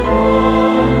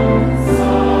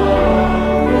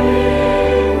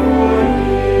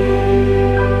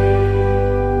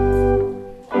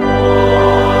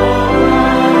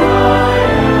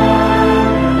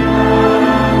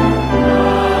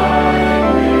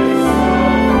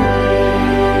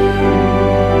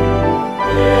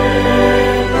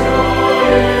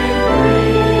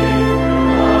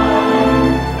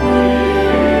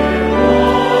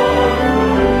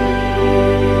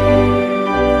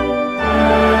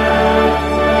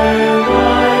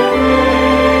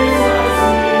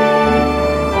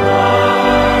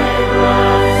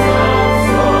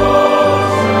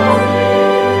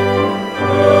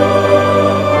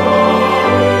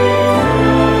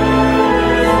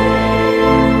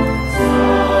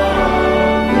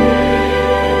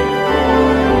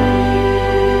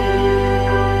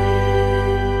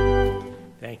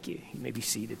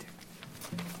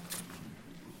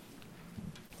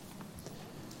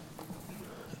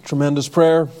Tremendous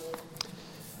prayer.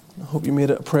 I hope you made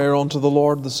it a prayer unto the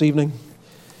Lord this evening.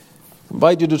 I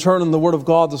invite you to turn in the Word of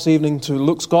God this evening to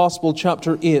Luke's Gospel,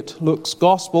 chapter 8. Luke's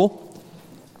Gospel,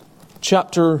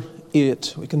 chapter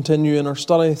 8. We continue in our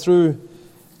study through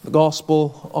the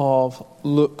Gospel of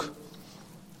Luke.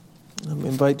 And we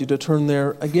invite you to turn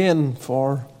there again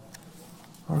for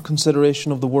our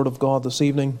consideration of the Word of God this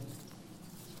evening.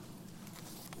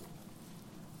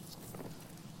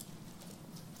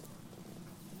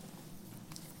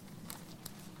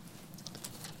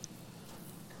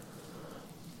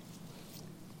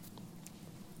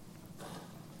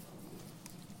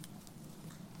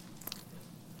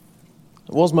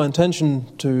 It was my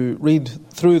intention to read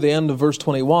through the end of verse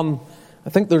 21. I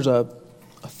think there's a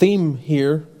theme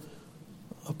here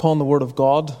upon the Word of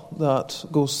God that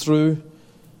goes through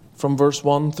from verse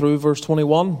 1 through verse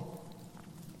 21.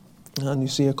 And you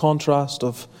see a contrast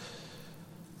of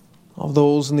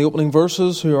those in the opening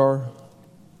verses who are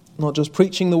not just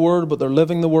preaching the Word, but they're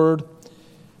living the Word.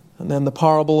 And then the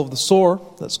parable of the sower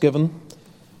that's given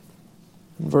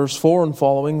in verse 4 and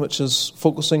following, which is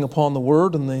focusing upon the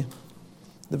Word and the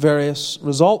various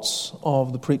results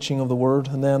of the preaching of the Word.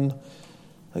 And then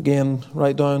again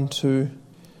right down to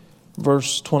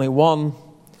verse 21,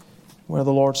 where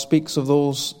the Lord speaks of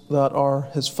those that are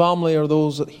His family or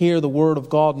those that hear the Word of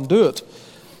God and do it.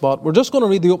 But we're just going to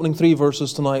read the opening 3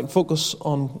 verses tonight and focus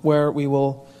on where we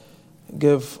will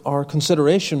give our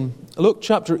consideration. Luke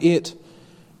chapter 8,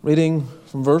 reading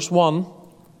from verse 1.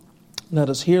 Let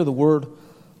us hear the word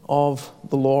of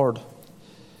the Lord.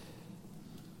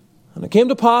 And it came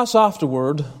to pass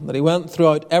afterward that he went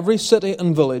throughout every city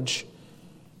and village,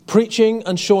 preaching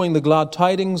and showing the glad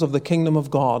tidings of the kingdom of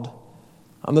God.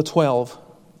 And the 12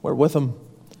 were with him.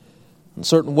 And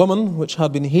certain women which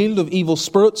had been healed of evil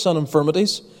spirits and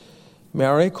infirmities,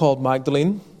 Mary called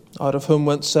Magdalene, out of whom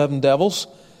went 7 devils,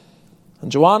 and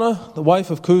Joanna, the wife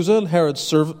of Chuza, Herod's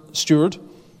steward,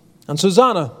 and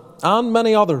Susanna, and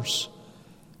many others,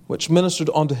 which ministered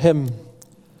unto him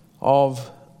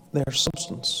of their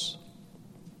substance.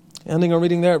 Ending our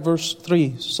reading there at verse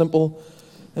 3. Simple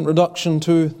introduction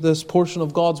to this portion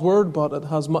of God's Word, but it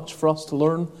has much for us to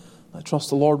learn. I trust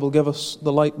the Lord will give us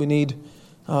the light we need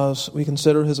as we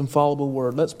consider His infallible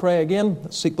Word. Let's pray again.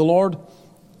 Let's seek the Lord.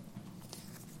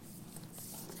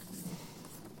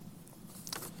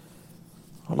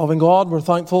 Our loving God, we're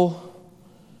thankful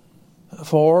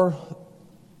for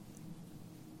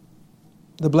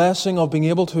the blessing of being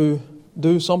able to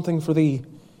do something for Thee.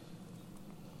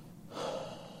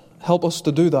 Help us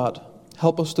to do that.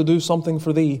 Help us to do something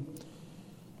for Thee.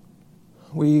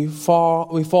 We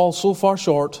fall so far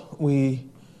short. We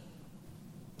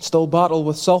still battle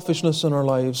with selfishness in our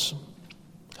lives.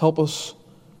 Help us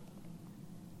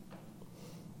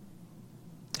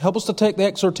to take the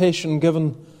exhortation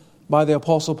given by the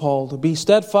Apostle Paul to be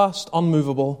steadfast,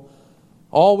 unmovable,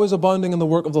 always abounding in the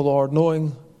work of the Lord,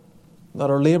 knowing that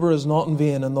our labor is not in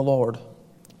vain in the Lord.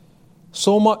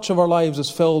 So much of our lives is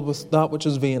filled with that which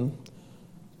is vain.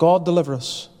 God, deliver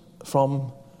us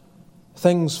from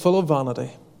things full of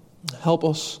vanity. Help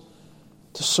us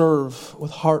to serve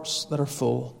with hearts that are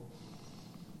full.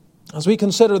 As we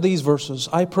consider these verses,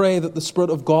 I pray that the Spirit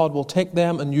of God will take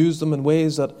them and use them in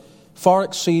ways that far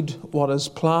exceed what is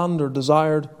planned or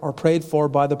desired or prayed for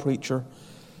by the preacher.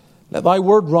 Let Thy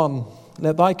word run.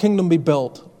 Let Thy kingdom be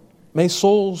built. May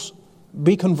souls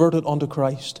be converted unto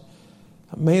Christ.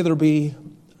 May there be,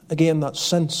 again, that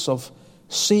sense of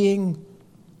seeing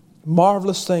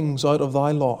marvelous things out of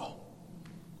Thy law.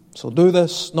 So do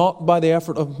this not by the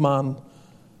effort of man,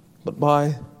 but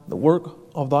by the work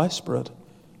of Thy Spirit.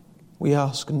 We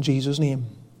ask in Jesus' name.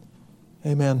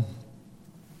 Amen.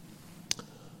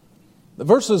 The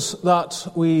verses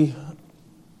that we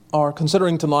are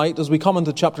considering tonight as we come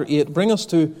into chapter 8 bring us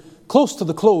to close to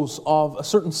the close of a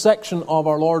certain section of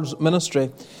our Lord's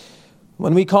ministry.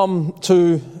 When we come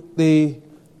to the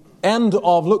end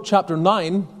of Luke chapter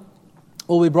 9,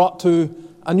 we'll be brought to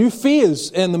a new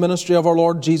phase in the ministry of our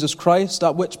Lord Jesus Christ,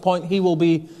 at which point He will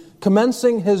be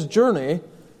commencing His journey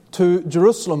to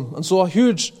Jerusalem. And so a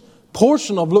huge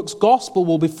portion of Luke's Gospel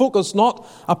will be focused not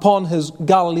upon His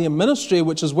Galilean ministry,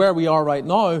 which is where we are right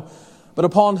now, but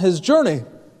upon His journey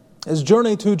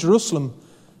to Jerusalem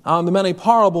and the many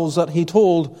parables that He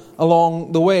told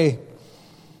along the way.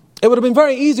 It would have been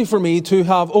very easy for me to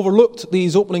have overlooked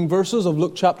these opening verses of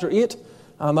Luke chapter 8,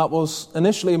 and that was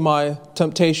initially my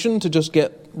temptation to just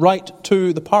get right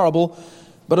to the parable.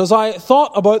 But as I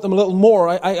thought about them a little more,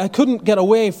 I couldn't get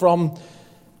away from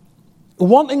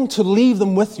wanting to leave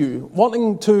them with you,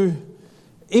 wanting to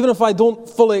even if I don't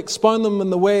fully expound them in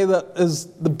the way that is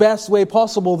the best way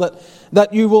possible,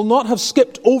 that you will not have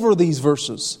skipped over these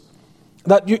verses.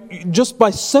 That you just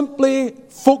by simply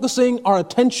focusing our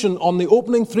attention on the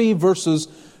opening 3 verses,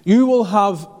 you will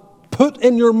have put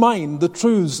in your mind the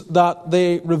truths that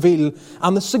they reveal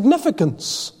and the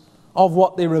significance of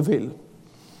what they reveal.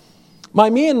 My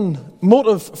main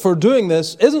motive for doing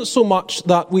this isn't so much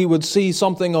that we would see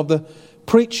something of the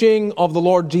preaching of the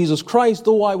Lord Jesus Christ,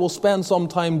 though I will spend some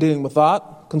time dealing with that,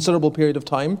 considerable period of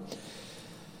time,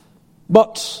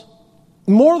 but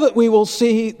more that we will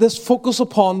see this focus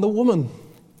upon the woman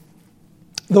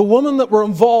that were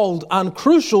involved and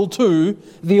crucial to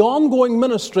the ongoing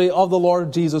ministry of the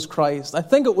Lord Jesus Christ. I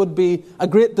think it would be a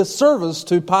great disservice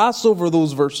to pass over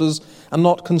those verses and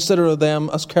not consider them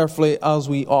as carefully as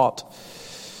we ought.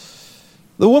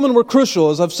 The women were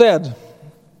crucial, as I've said.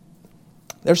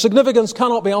 Their significance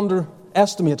cannot be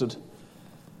underestimated.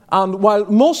 And while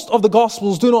most of the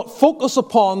Gospels do not focus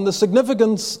upon the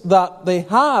significance that they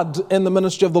had in the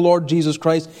ministry of the Lord Jesus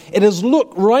Christ, it is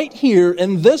Luke right here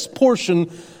in this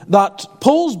portion that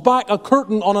pulls back a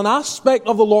curtain on an aspect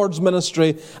of the Lord's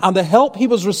ministry and the help he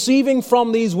was receiving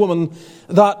from these women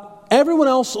that everyone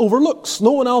else overlooks,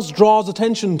 no one else draws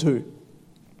attention to.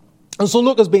 And so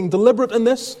Luke is being deliberate in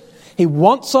this. He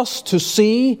wants us to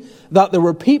see that there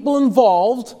were people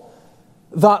involved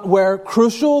that were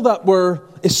crucial, that were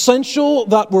essential,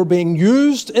 that were being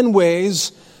used in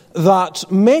ways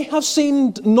that may have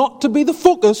seemed not to be the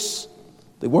focus.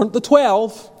 They weren't the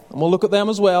 12, and we'll look at them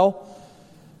as well.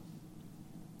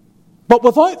 But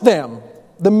without them,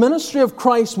 the ministry of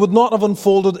Christ would not have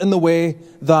unfolded in the way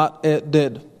that it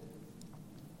did.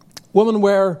 Women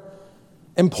were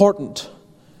important.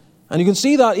 And you can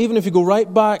see that even if you go right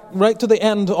to the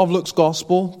end of Luke's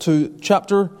Gospel, to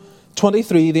chapter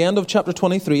 23, the end of chapter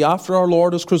 23, after our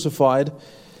Lord is crucified.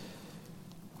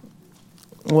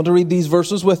 I want to read these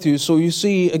verses with you. So you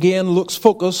see, again, Luke's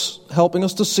focus, helping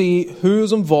us to see who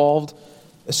is involved,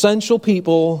 essential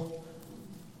people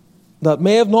that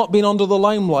may have not been under the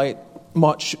limelight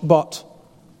much, but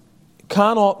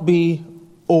cannot be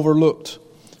overlooked.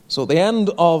 So at the end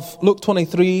of Luke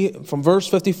 23, from verse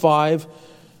 55,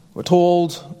 we're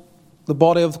told the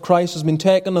body of Christ has been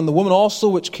taken, and the woman also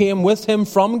which came with him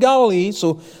from Galilee.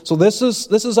 So this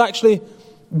is actually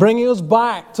bringing us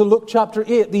back to Luke chapter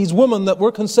 8. These women that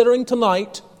we're considering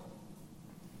tonight,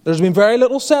 there's been very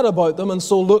little said about them, and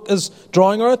so Luke is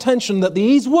drawing our attention that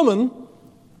these women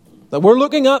that we're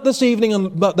looking at this evening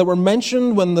and that were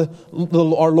mentioned when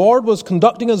our Lord was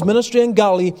conducting his ministry in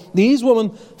Galilee, these women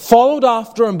followed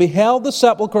after and beheld the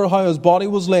sepulchre, how his body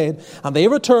was laid. And they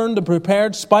returned and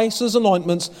prepared spices and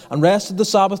ointments and rested the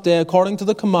Sabbath day according to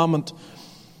the commandment.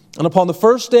 And upon the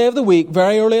first day of the week,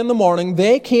 very early in the morning,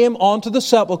 they came unto the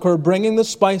sepulchre, bringing the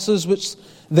spices which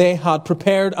they had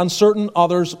prepared, and certain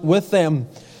others with them.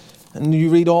 And you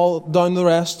read all down the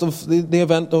rest of the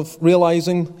event of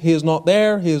realizing he is not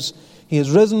there. He is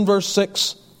risen, verse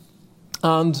 6.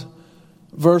 And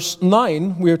verse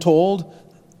 9, we are told,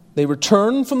 they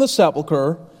returned from the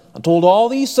sepulchre and told all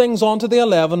these things unto the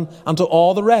 11 and to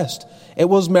all the rest. It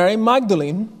was Mary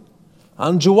Magdalene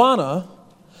and Joanna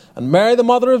and Mary the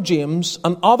mother of James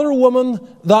and other women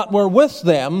that were with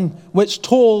them, which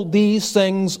told these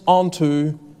things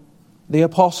unto the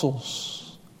apostles.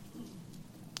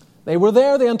 They were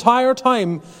there the entire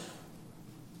time.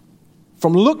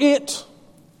 From Luke 8,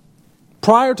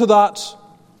 prior to that,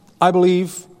 I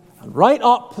believe, and right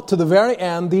up to the very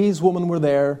end, these women were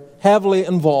there, heavily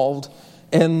involved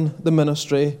in the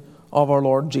ministry of our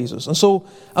Lord Jesus. And so,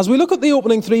 as we look at the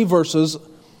opening 3 verses,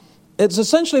 it's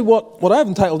essentially what I've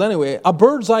entitled anyway, a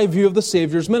bird's eye view of the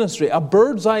Saviour's ministry. A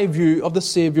bird's eye view of the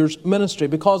Saviour's ministry.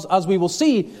 Because, as we will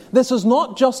see, this is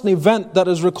not just an event that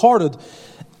is recorded.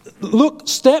 Luke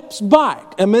steps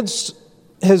back amidst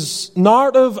his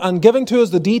narrative and giving to us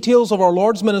the details of our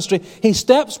Lord's ministry. He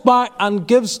steps back and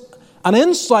gives an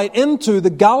insight into the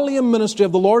Galilean ministry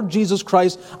of the Lord Jesus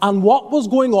Christ and what was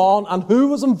going on and who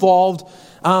was involved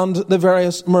and the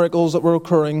various miracles that were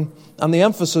occurring and the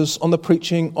emphasis on the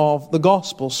preaching of the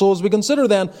gospel. So as we consider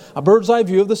then a bird's eye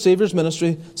view of the Saviour's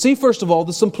ministry, see first of all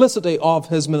the simplicity of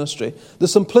his ministry. The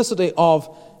simplicity of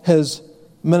his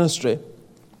ministry.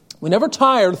 We never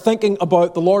tire thinking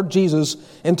about the Lord Jesus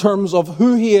in terms of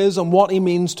who he is and what he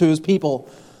means to his people.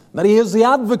 That he is the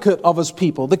advocate of his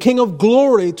people, the King of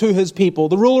glory to his people,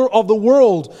 the ruler of the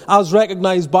world as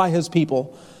recognized by his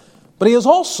people. But he is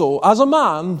also, as a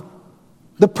man,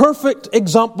 the perfect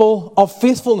example of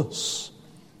faithfulness.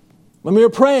 When we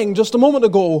were praying just a moment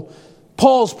ago,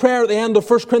 Paul's prayer at the end of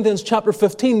 1 Corinthians chapter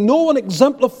 15, no one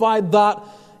exemplified that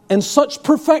in such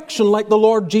perfection like the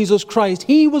Lord Jesus Christ.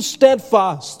 He was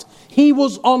steadfast. He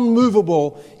was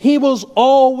unmovable. He was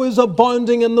always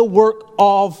abounding in the work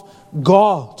of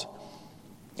God.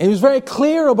 And he was very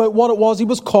clear about what it was he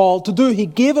was called to do. He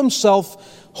gave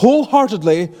himself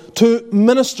wholeheartedly to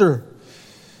minister.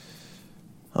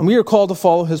 And we are called to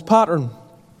follow his pattern,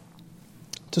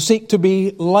 to seek to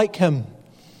be like him.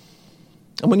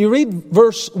 And when you read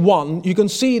verse 1, you can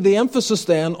see the emphasis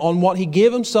then on what he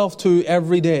gave himself to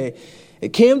every day.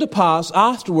 It came to pass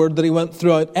afterward that he went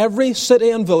throughout every city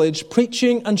and village,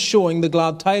 preaching and showing the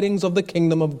glad tidings of the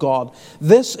kingdom of God.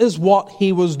 This is what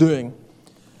he was doing.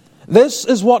 This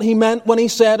is what he meant when he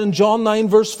said in John 9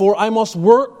 verse 4, I must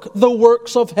work the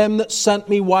works of him that sent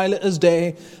me while it is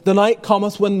day. The night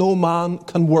cometh when no man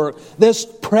can work. This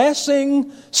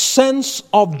pressing sense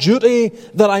of duty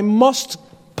that I must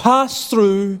pass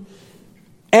through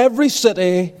every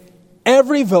city,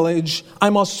 every village. I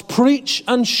must preach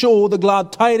and show the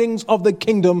glad tidings of the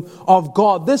kingdom of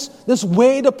God. This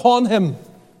weighed upon him.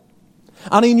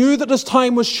 And he knew that his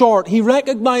time was short. He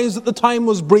recognized that the time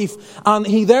was brief. And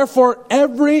he therefore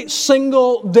every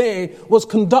single day was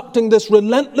conducting this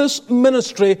relentless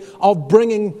ministry of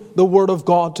bringing the word of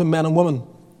God to men and women.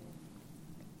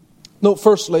 Note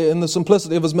firstly, in the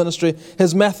simplicity of his ministry,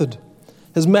 his method.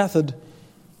 His method.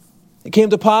 It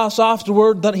came to pass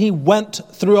afterward that he went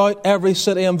throughout every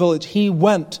city and village. He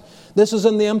went. This is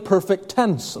in the imperfect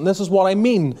tense, and this is what I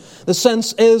mean. The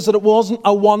sense is that it wasn't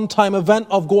a one-time event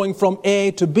of going from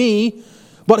A to B,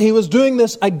 but he was doing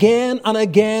this again and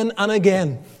again and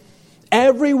again.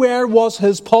 Everywhere was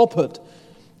his pulpit.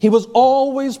 He was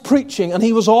always preaching, and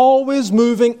he was always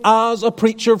moving as a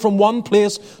preacher from one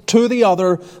place to the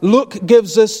other. Luke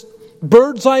gives this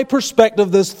bird's-eye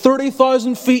perspective, this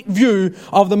 30,000 feet view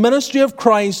of the ministry of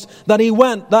Christ that he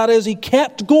went. That is, he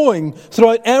kept going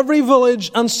throughout every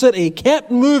village and city, kept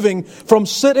moving from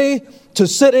city to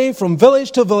city, from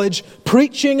village to village,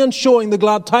 preaching and showing the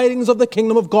glad tidings of the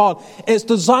kingdom of God. It's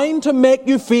designed to make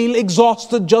you feel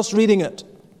exhausted just reading it.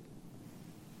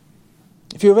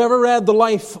 If you've ever read the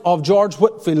life of George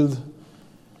Whitefield,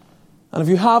 and if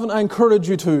you haven't, I encourage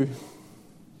you to.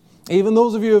 Even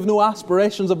those of you who have no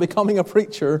aspirations of becoming a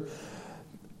preacher.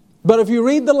 But if you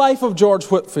read the life of George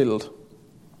Whitefield,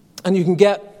 and you can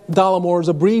get Dallamore's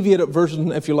abbreviated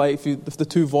version, if you like, if the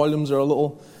 2 volumes are a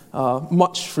little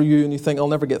much for you and you think, I'll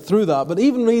never get through that. But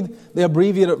even read the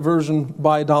abbreviated version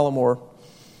by Dallamore.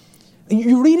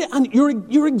 You read it and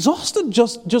you're exhausted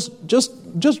just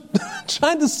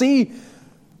trying to see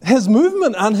his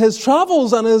movement and his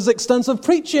travels and his extensive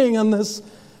preaching and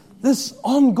this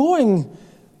ongoing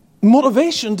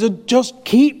motivation to just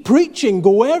keep preaching.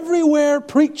 Go everywhere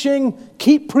preaching.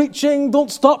 Keep preaching.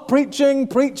 Don't stop preaching.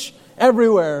 Preach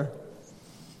everywhere.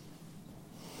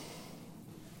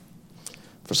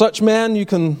 For such men, you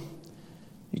can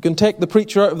take the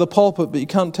preacher out of the pulpit, but you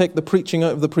can't take the preaching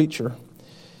out of the preacher.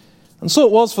 And so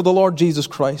it was for the Lord Jesus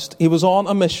Christ. He was on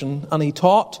a mission, and he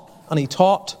taught, and he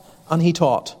taught, and he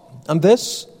taught. And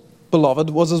this,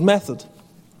 beloved, was his method.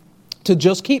 To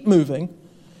just keep moving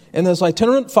in this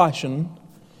itinerant fashion.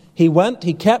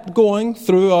 He kept going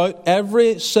throughout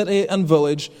every city and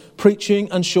village, preaching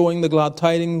and showing the glad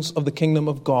tidings of the kingdom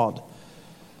of God.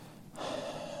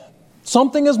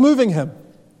 Something is moving him.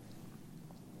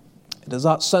 It is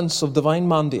that sense of divine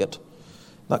mandate,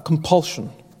 that compulsion.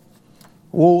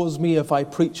 Woe is me if I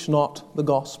preach not the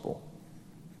gospel.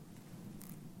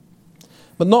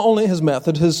 But not only his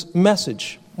method, his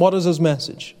message. What is his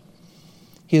message?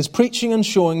 He is preaching and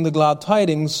showing the glad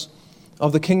tidings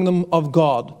of the kingdom of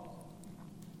God.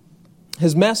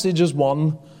 His message is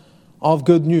one of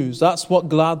good news. That's what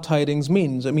glad tidings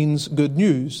means. It means good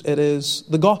news. It is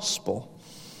the gospel.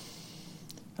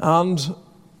 And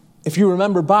if you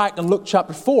remember back in Luke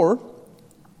chapter 4,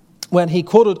 when he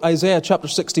quoted Isaiah chapter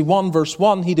 61 verse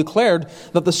 1, he declared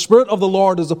that the Spirit of the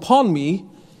Lord is upon me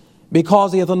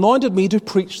because he hath anointed me to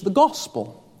preach the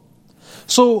gospel.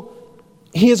 So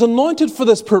he is anointed for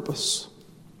this purpose.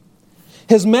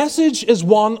 His message is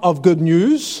one of good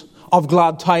news, of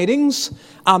glad tidings,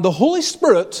 and the Holy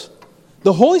Spirit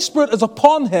is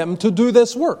upon him to do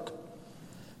this work,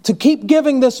 to keep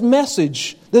giving this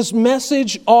message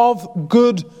of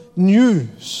good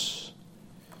news.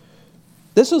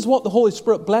 This is what the Holy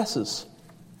Spirit blesses.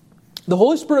 The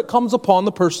Holy Spirit comes upon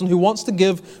the person who wants to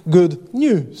give good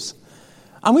news.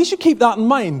 And we should keep that in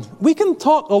mind. We can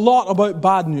talk a lot about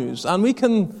bad news, and we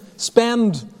can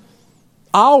spend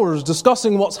hours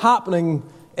discussing what's happening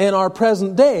in our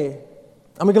present day.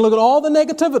 And we can look at all the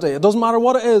negativity. It doesn't matter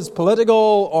what it is, political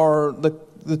or the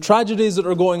the tragedies that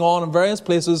are going on in various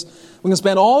places. We can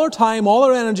spend all our time, all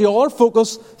our energy, all our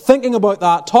focus thinking about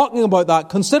that, talking about that,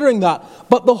 considering that.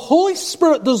 But the Holy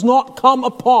Spirit does not come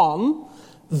upon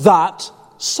that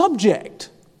subject.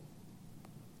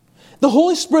 The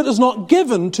Holy Spirit is not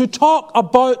given to talk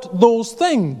about those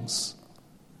things.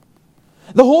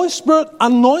 The Holy Spirit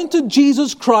anointed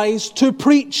Jesus Christ to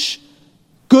preach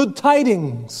good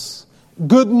tidings,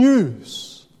 good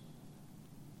news.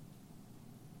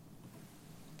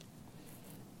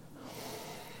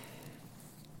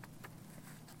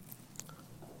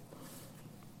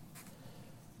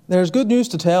 There's good news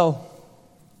to tell.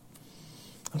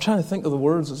 I'm trying to think of the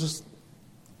words. It's just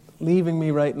leaving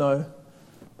me right now.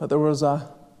 But there was a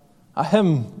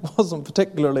hymn, wasn't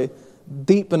particularly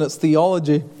deep in its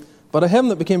theology, but a hymn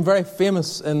that became very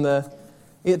famous in the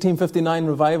 1859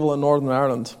 revival in Northern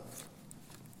Ireland.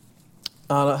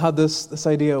 And it had this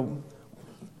idea,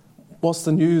 what's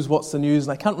the news, what's the news?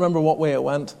 And I can't remember what way it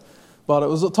went, but it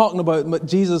was talking about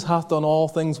Jesus hath done all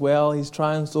things well. He's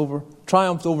triumphed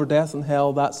over death and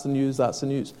hell. That's the news, that's the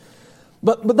news.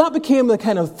 But that became the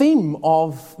kind of theme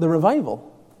of the revival.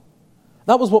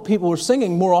 That was what people were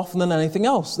singing more often than anything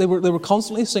else. They were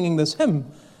constantly singing this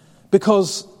hymn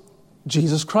because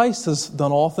Jesus Christ has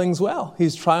done all things well.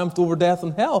 He's triumphed over death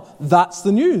and hell. That's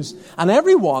the news. And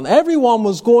everyone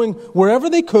was going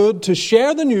wherever they could to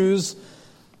share the news.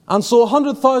 And so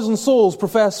 100,000 souls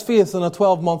professed faith in a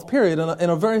 12-month period in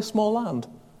a very small land.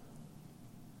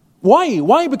 Why?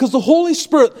 Why? Because the Holy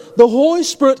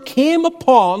Spirit came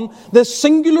upon this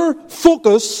singular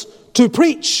focus to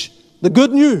preach the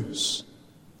good news.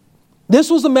 This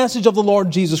was the message of the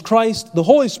Lord Jesus Christ. The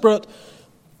Holy Spirit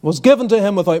was given to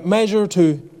him without measure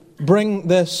to bring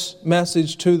this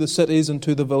message to the cities and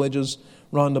to the villages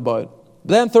round about.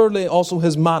 Then thirdly, also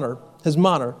his manner. His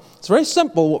manner. It's very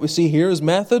simple what we see here. His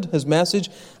method, his message,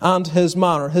 and his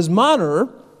manner. His manner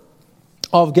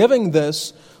of giving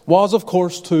this was, of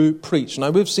course, to preach. Now,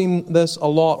 we've seen this a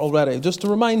lot already. Just to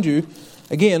remind you,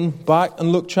 again, back in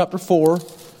Luke chapter 4,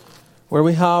 where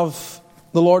we have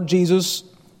the Lord Jesus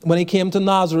when he came to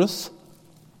Nazareth,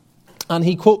 and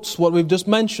he quotes what we've just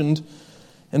mentioned.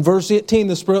 In verse 18,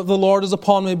 the Spirit of the Lord is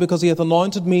upon me because he hath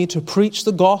anointed me to preach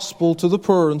the gospel to the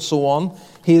poor, and so on.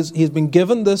 He has been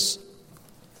given this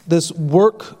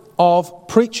work of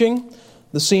preaching.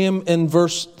 The same in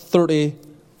verse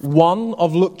 31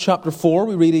 of Luke chapter 4.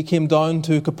 We read he came down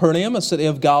to Capernaum, a city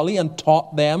of Galilee, and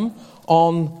taught them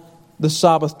on the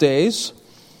Sabbath days.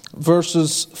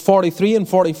 Verses 43 and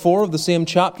 44 of the same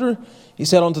chapter, he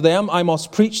said unto them, I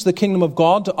must preach the kingdom of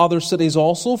God to other cities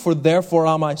also, for therefore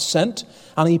am I sent.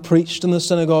 And he preached in the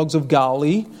synagogues of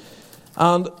Galilee.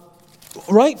 And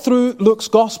right through Luke's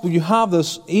gospel, you have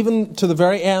this, even to the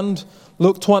very end.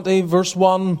 Luke 20, verse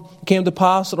 1, it came to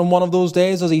pass that on one of those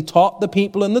days, as he taught the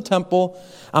people in the temple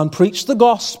and preached the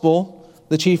gospel,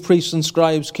 the chief priests and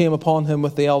scribes came upon him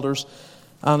with the elders.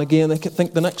 And again, I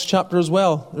think the next chapter as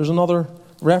well, there's another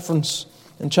reference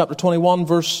in chapter 21,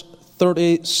 verse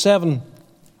 37,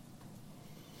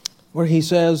 where he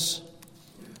says,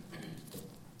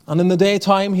 and in the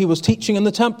daytime he was teaching in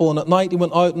the temple, and at night he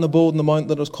went out and abode in the mount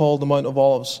that is called the Mount of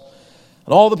Olives.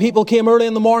 And all the people came early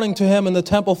in the morning to him in the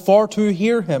temple for to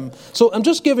hear him. So I'm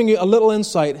just giving you a little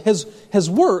insight. His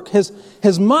work,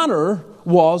 his manner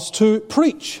was to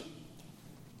preach.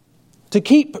 To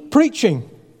keep preaching.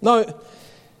 Now,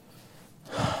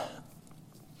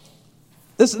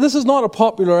 this is not a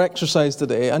popular exercise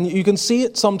today, and you can see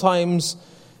it sometimes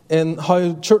in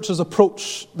how churches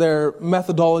approach their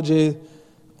methodology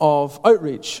of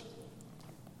outreach.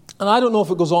 And I don't know if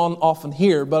it goes on often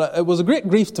here, but it was a great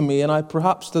grief to me, and I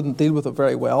perhaps didn't deal with it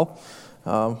very well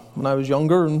when I was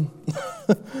younger, and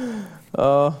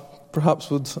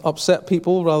perhaps would upset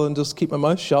people rather than just keep my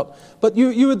mouth shut. But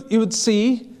you would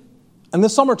see in the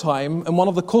summertime in one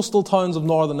of the coastal towns of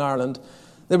Northern Ireland,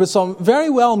 there were some very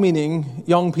well-meaning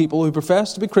young people who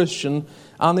professed to be Christian,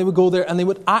 and they would go there and they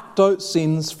would act out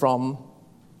scenes from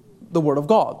the Word of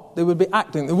God. They would be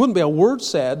acting. There wouldn't be a word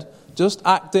said, just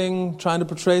acting, trying to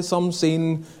portray some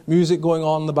scene, music going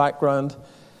on in the background.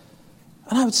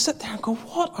 And I would sit there and go,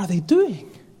 what are they doing?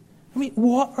 I mean,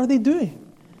 what are they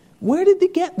doing? Where did they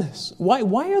get this?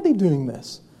 Why are they doing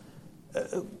this?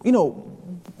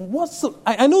 What's the...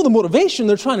 I know the motivation,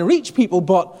 they're trying to reach people,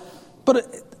 but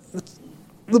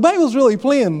the Bible's really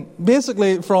plain,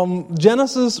 basically from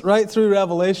Genesis right through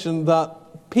Revelation, that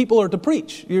people are to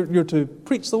preach. You're to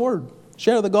preach the word,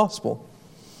 share the gospel.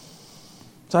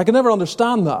 So I can never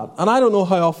understand that. And I don't know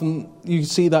how often you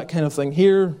see that kind of thing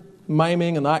here,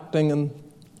 miming and acting. And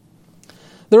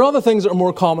there are other things that are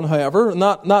more common, however, and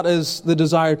that is the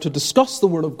desire to discuss the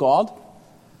Word of God.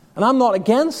 And I'm not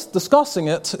against discussing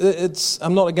it.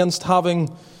 I'm not against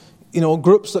having,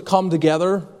 groups that come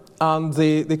together and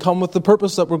they come with the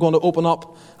purpose that we're going to open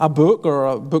up a book or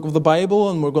a book of the Bible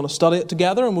and we're going to study it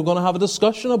together and we're going to have a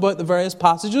discussion about the various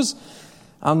passages.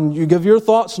 And you give your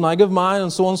thoughts and I give mine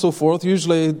and so on and so forth.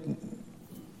 Usually it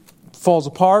falls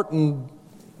apart and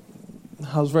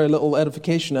has very little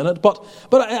edification in it. But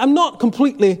I'm not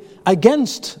completely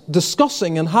against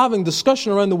discussing and having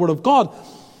discussion around the Word of God.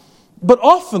 But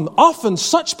often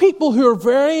such people who are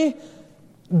very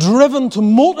driven to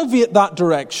motivate that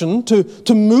direction,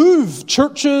 to move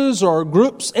churches or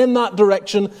groups in that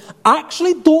direction,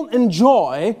 actually don't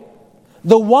enjoy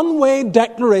the one-way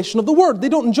declaration of the Word. They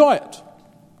don't enjoy it.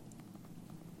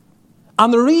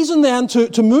 And the reason then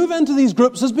to move into these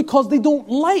groups is because they don't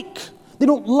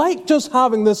like just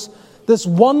having this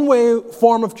one-way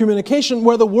form of communication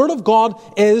where the Word of God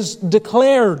is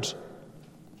declared.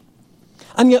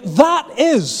 And yet that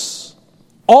is,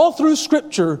 all through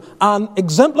Scripture and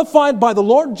exemplified by the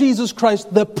Lord Jesus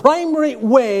Christ, the primary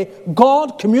way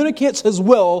God communicates His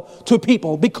will to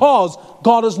people, because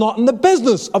God is not in the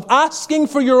business of asking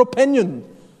for your opinion.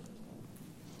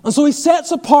 And so He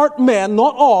sets apart men,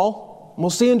 not all. We'll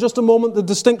see in just a moment the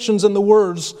distinctions in the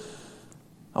words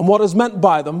and what is meant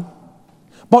by them.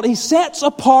 But He sets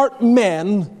apart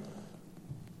men,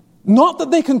 not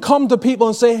that they can come to people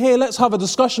and say, hey, let's have a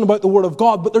discussion about the Word of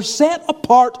God, but they're set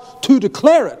apart to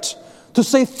declare it, to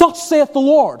say, thus saith the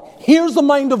Lord, here's the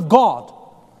mind of God.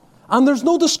 And there's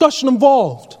no discussion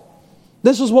involved.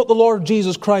 This is what the Lord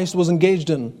Jesus Christ was engaged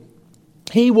in.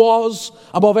 He was,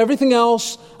 above everything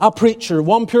else, a preacher.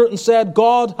 One Puritan said,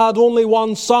 God had only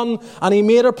one son, and He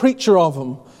made a preacher of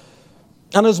him.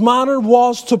 And His manner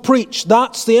was to preach.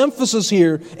 That's the emphasis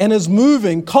here in His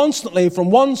moving constantly from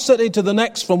one city to the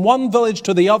next, from one village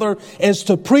to the other, is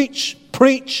to preach,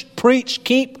 preach, preach,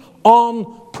 keep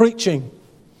on preaching.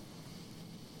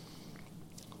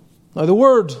 Now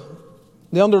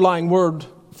the underlying word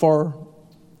for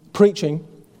preaching,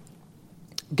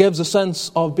 gives a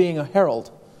sense of being a herald.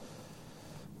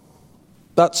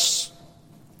 That's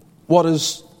what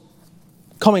is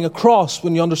coming across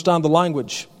when you understand the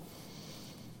language.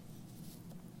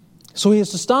 So He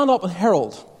is to stand up and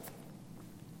herald.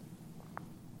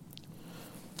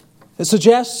 It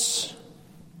suggests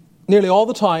nearly all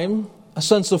the time a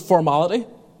sense of formality,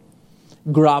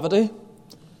 gravity,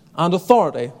 and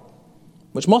authority,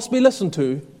 which must be listened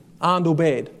to and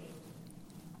obeyed.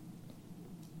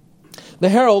 The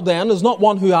herald, then, is not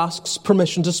one who asks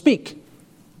permission to speak.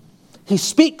 He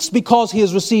speaks because he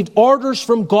has received orders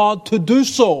from God to do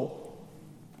so.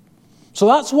 So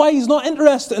that's why he's not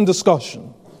interested in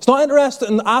discussion. He's not interested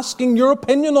in asking your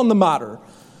opinion on the matter,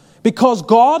 because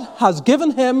God has given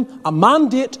him a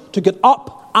mandate to get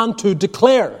up and to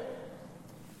declare.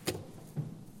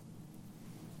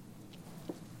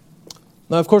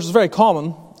 Now, of course, it's very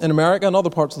common in America and other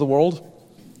parts of the world,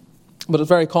 but it's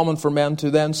very common for men to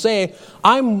then say,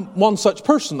 I'm one such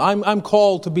person. I'm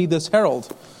called to be this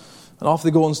herald. And off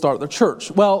they go and start their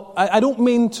church. Well, I don't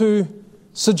mean to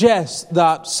suggest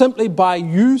that simply by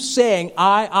you saying,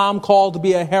 I am called to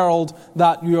be a herald,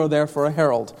 that you are therefore a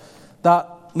herald. That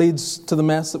leads to the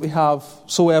mess that we have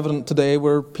so evident today,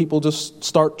 where people just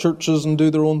start churches and do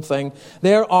their own thing.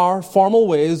 There are formal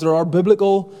ways, there are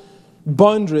biblical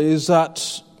boundaries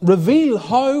that reveal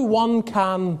how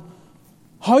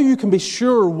you can be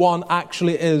sure one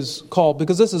actually is called,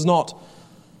 because this is not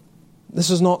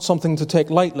something to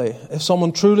take lightly. If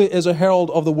someone truly is a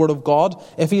herald of the Word of God,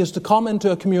 if he is to come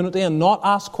into a community and not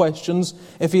ask questions,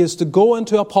 if he is to go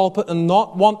into a pulpit and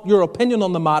not want your opinion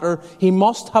on the matter, he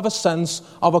must have a sense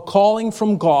of a calling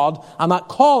from God, and that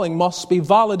calling must be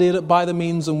validated by the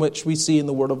means in which we see in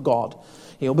the Word of God.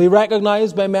 He'll be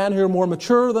recognized by men who are more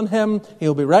mature than him.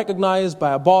 He'll be recognized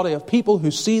by a body of people who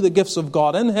see the gifts of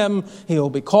God in him. He'll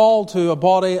be called to a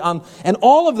body. And in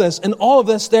all of this,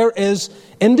 there is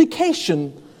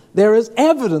indication, there is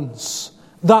evidence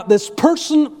that this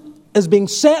person is being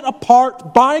set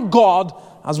apart by God,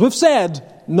 as we've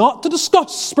said, not to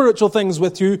discuss spiritual things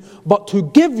with you, but to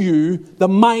give you the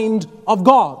mind of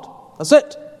God. That's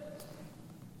it.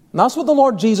 And that's what the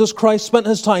Lord Jesus Christ spent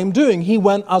his time doing. He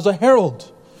went as a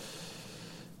herald.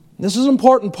 This is an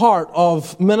important part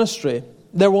of ministry.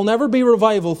 There will never be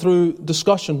revival through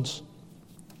discussions.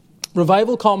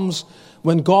 Revival comes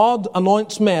when God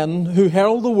anoints men who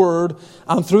herald the Word,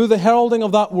 and through the heralding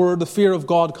of that Word, the fear of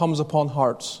God comes upon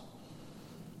hearts.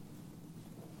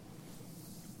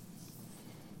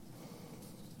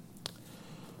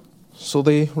 So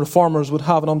the Reformers would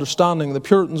have an understanding, the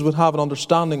Puritans would have an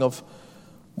understanding of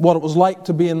what it was like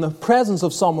to be in the presence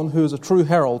of someone who is a true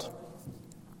herald.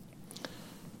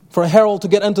 For a herald to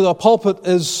get into the pulpit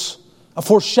is a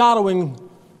foreshadowing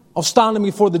of standing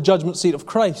before the judgment seat of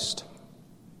Christ.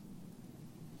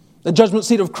 The judgment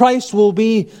seat of Christ will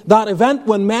be that event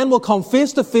when men will come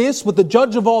face to face with the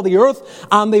judge of all the earth,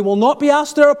 and they will not be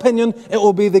asked their opinion. It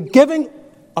will be the giving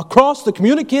across, the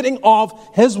communicating of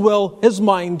His will, His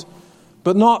mind,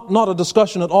 but not a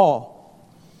discussion at all.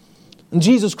 And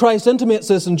Jesus Christ intimates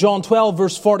this in John 12,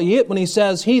 verse 48, when He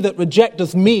says, "He that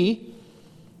rejecteth me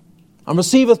and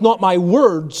receiveth not my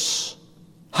words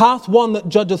hath one that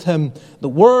judgeth him. The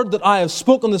word that I have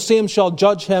spoken, the same shall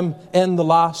judge him in the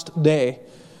last day."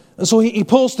 And so he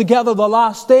pulls together the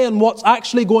last day and what's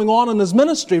actually going on in His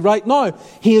ministry right now.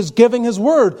 He is giving His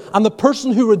word. And the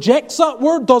person who rejects that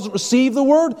word, doesn't receive the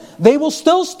word, they will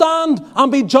still stand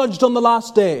and be judged on the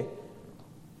last day.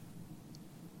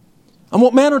 And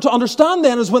what men are to understand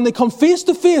then is when they come face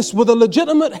to face with a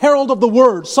legitimate herald of the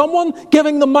word, someone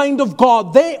giving the mind of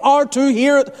God, they are to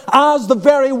hear it as the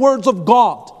very words of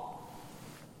God.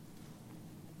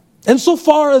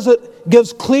 Insofar as it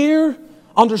gives clear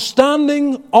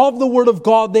understanding of the word of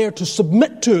God, they are to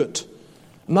submit to it.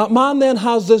 And that man then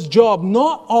has this job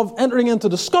not of entering into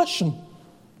discussion,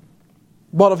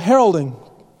 but of heralding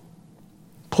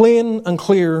plain and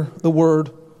clear the word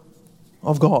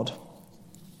of God.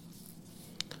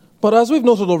 But as we've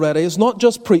noted already, it's not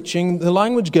just preaching. The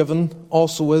language given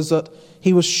also is that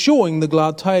He was showing the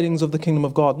glad tidings of the kingdom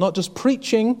of God. Not just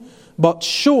preaching, but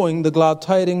showing the glad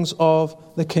tidings of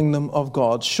the kingdom of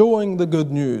God. Showing the good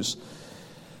news.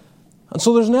 And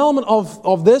so there's an element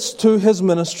of this to His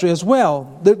ministry as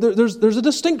well. There's a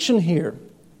distinction here.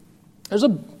 There's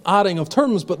a adding of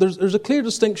terms, but there's a clear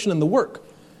distinction in the work.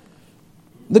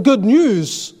 The good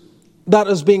news that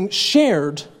is being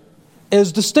shared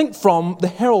is distinct from the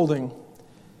heralding.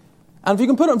 And if you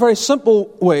can put it in very simple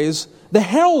ways, the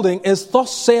heralding is "Thus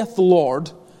saith the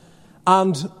Lord,"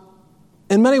 and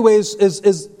in many ways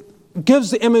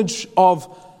gives the image of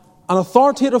an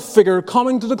authoritative figure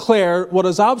coming to declare what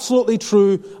is absolutely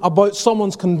true about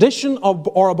someone's condition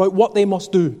or about what they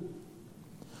must do.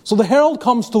 So the herald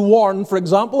comes to warn, for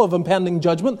example, of impending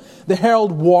judgment. The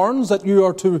herald warns that you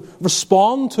are to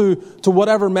respond to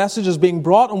whatever message is being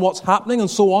brought and what's happening and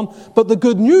so on. But the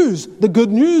good news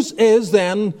is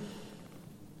then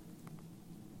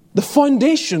the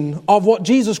foundation of what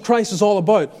Jesus Christ is all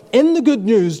about. In the good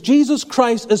news, Jesus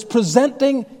Christ is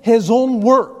presenting His own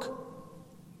work.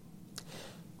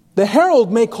 The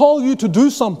herald may call you to do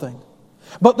something,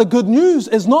 but the good news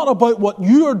is not about what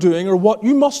you are doing or what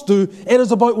you must do. It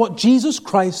is about what Jesus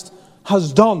Christ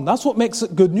has done. That's what makes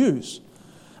it good news.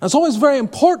 And it's always very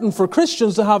important for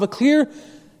Christians to have a clear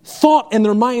thought in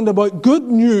their mind about good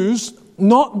news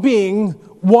not being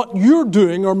what you're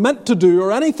doing or meant to do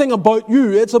or anything about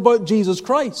you. It's about Jesus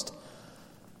Christ.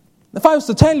 If I was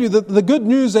to tell you that the good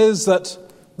news is that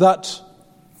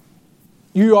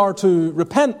you are to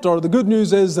repent, or the good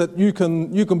news is that you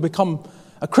can become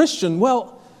a Christian,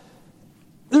 well,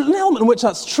 there's an element in which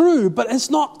that's true, but it's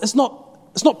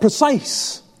not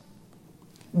precise.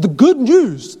 The good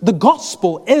news, the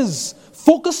gospel, is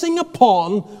focusing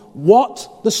upon what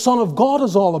the Son of God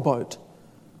is all about.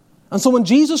 And so when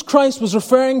Jesus Christ was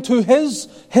referring to his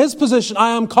position,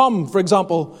 "I am come," for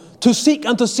example, to seek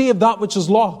and to save that which is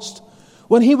lost,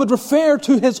 when He would refer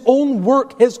to His own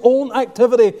work, His own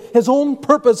activity, His own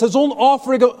purpose, His own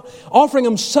offering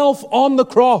Himself on the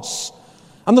cross,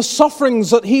 and the sufferings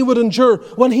that He would endure,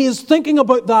 when He is thinking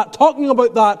about that, talking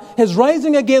about that, His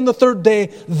rising again the third day,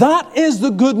 that is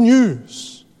the good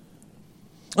news.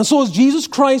 And so as Jesus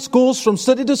Christ goes from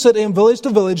city to city and village to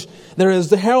village, there is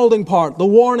the heralding part, the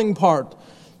warning part.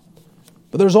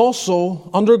 But there's also,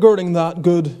 undergirding that,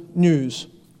 good news.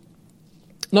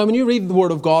 Now, when you read the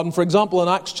Word of God, and for example in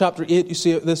Acts chapter 8, you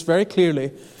see this very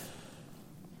clearly,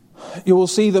 you will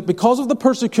see that because of the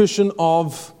persecution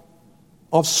of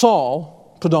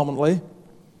Saul, predominantly,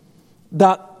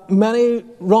 that many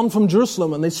run from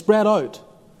Jerusalem and they spread out.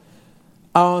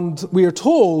 And we are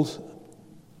told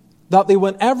that they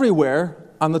went everywhere,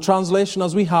 and the translation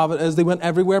as we have it is they went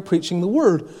everywhere preaching the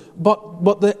Word.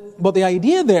 But the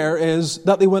idea there is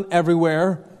that they went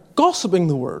everywhere gossiping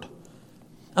the Word.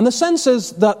 And the sense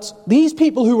is that these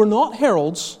people who were not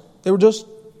heralds, they were just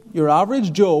your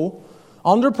average Joe,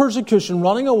 under persecution,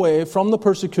 running away from the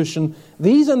persecution,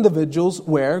 these individuals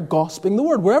were gossiping the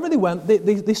Word. Wherever they went,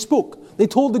 they spoke. They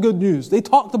told the good news. They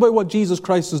talked about what Jesus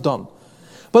Christ has done.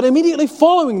 But immediately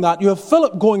following that, you have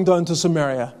Philip going down to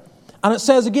Samaria. And it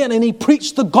says again, and he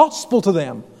preached the gospel to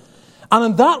them. And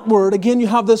in that word, again, you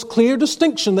have this clear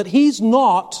distinction that he's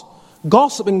not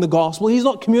gossiping the gospel. He's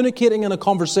not communicating in a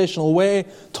conversational way,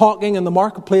 talking in the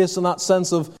marketplace in that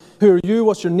sense of Who are you?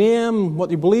 What's your name? What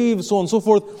do you believe? So on and so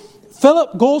forth.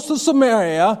 Philip goes to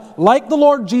Samaria, like the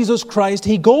Lord Jesus Christ.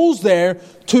 He goes there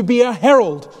to be a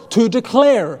herald, to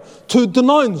declare, to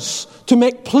denounce, to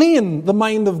make plain the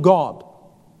mind of God.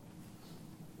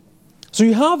 So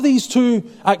you have these two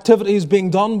activities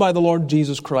being done by the Lord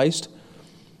Jesus Christ.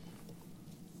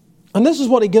 And this is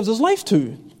what he gives his life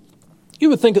to. You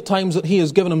would think at times that he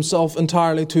has given himself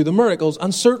entirely to the miracles.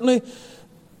 And certainly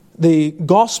the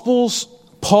Gospels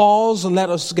pause and let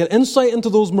us get insight into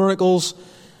those miracles.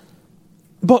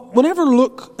 But whenever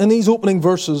Luke, in these opening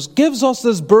verses, gives us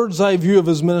this bird's eye view of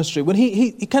his ministry, when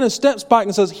he kind of steps back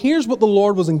and says, here's what the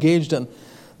Lord was engaged in.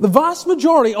 The vast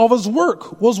majority of his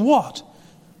work was what?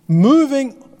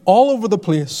 Moving all over the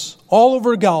place, all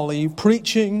over Galilee,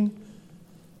 preaching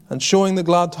and showing the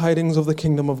glad tidings of the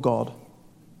kingdom of God.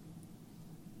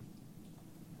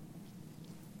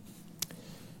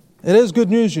 It is good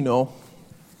news, you know,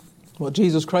 what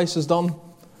Jesus Christ has done.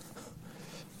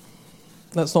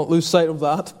 Let's not lose sight of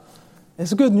that.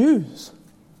 It's good news.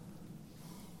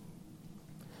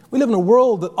 We live in a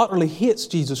world that utterly hates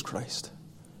Jesus Christ.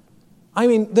 I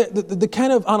mean, the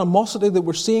kind of animosity that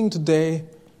we're seeing today,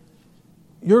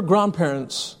 your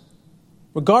grandparents,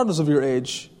 regardless of your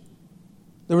age,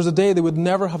 there was a day they would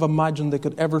never have imagined they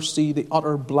could ever see the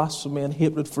utter blasphemy and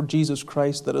hatred for Jesus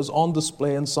Christ that is on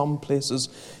display in some places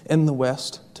in the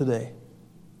West today.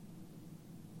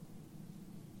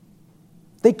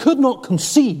 They could not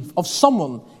conceive of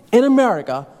someone in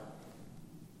America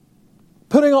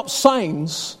putting up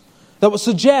signs that would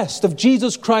suggest if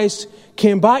Jesus Christ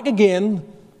came back again,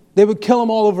 they would kill him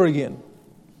all over again.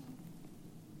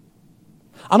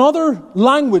 Another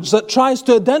language that tries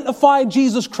to identify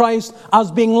Jesus Christ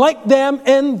as being like them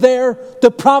in their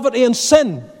depravity and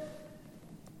sin,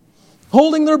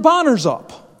 holding their banners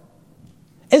up.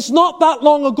 It's not that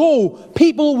long ago,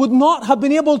 people would not have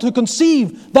been able to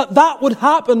conceive that that would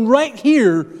happen right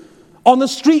here on the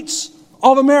streets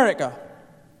of America.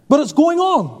 But it's going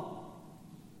on.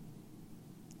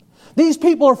 These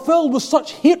people are filled with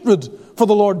such hatred for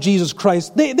the Lord Jesus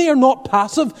Christ. They are not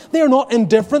passive. They are not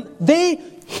indifferent. They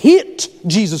hate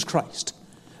Jesus Christ.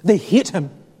 They hate him.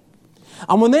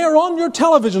 And when they are on your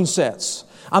television sets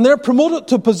and they're promoted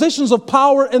to positions of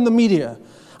power in the media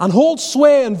and hold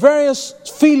sway in various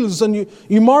fields, and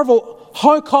you marvel,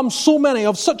 how come so many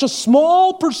of such a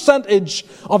small percentage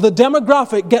of the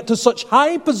demographic get to such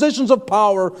high positions of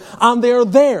power, and they're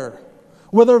there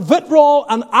with their vitriol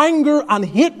and anger and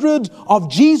hatred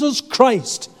of Jesus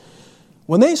Christ.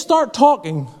 When they start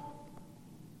talking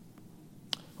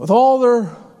with all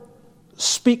their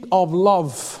speak of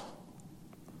love,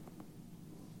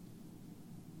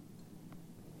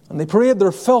 and they parade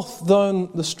their filth down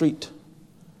the street,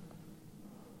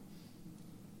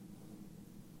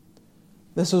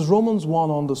 this is Romans 1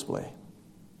 on display.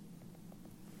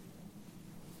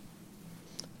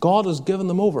 God has given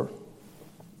them over.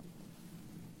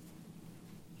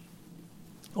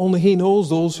 Only he knows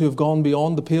those who have gone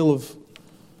beyond the pale of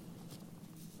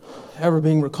ever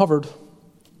being recovered.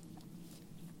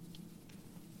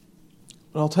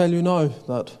 But I'll tell you now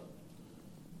that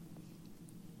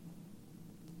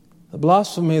the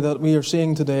blasphemy that we are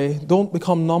seeing today, don't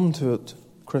become numb to it,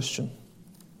 Christian.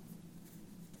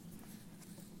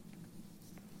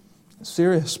 It's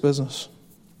serious business.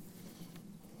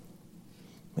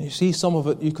 When you see some of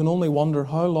it, you can only wonder,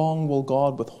 how long will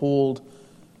God withhold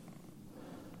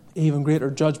even greater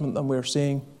judgment than we're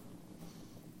seeing?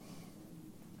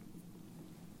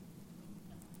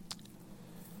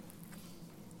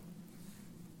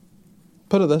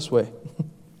 Put it this way.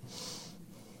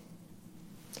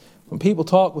 When people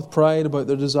talk with pride about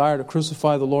their desire to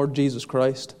crucify the Lord Jesus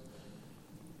Christ,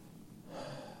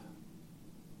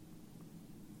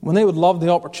 when they would love the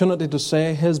opportunity to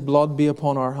say, his blood be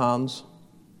upon our hands,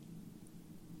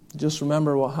 just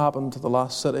remember what happened to the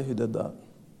last city who did that.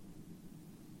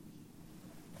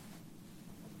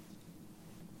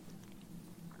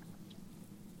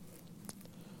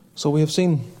 So we have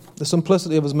seen the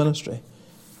simplicity of his ministry.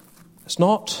 It's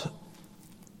not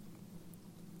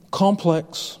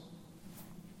complex.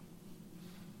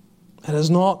 It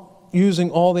is not using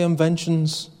all the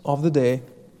inventions of the day.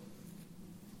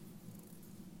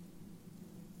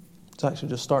 It's actually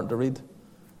just starting to read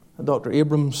Dr.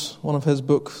 Abrams, one of his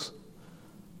books,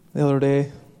 the other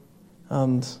day.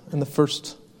 And in the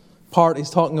first part, he's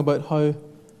talking about how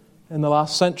in the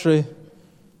last century,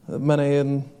 many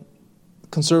in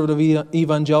conservative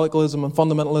evangelicalism and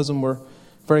fundamentalism were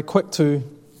very quick to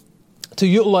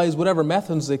utilize whatever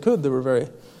methods they could. They were very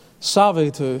savvy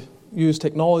to use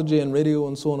technology and radio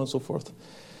and so on and so forth.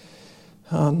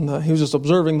 And he was just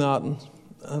observing that.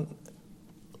 And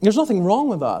There's nothing wrong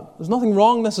with that. There's nothing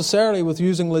wrong necessarily with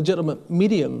using legitimate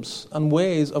mediums and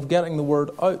ways of getting the word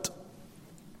out.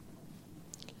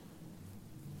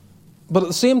 But at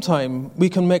the same time, we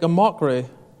can make a mockery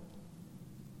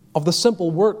of the simple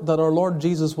work that our Lord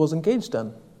Jesus was engaged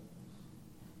in.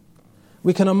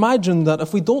 We can imagine that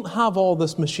if we don't have all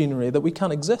this machinery, that we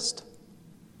can't exist.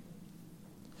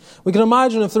 We can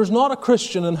imagine if there's not a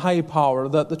Christian in high power,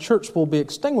 that the church will be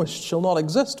extinguished, shall not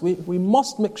exist. We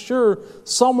must make sure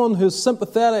someone who's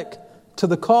sympathetic to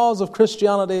the cause of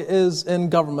Christianity is in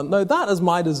government. Now, that is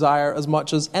my desire as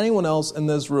much as anyone else in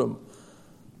this room.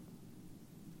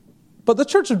 But the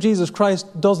Church of Jesus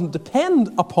Christ doesn't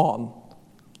depend upon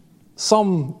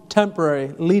some temporary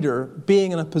leader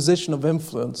being in a position of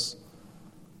influence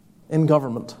in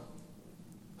government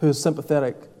who is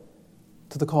sympathetic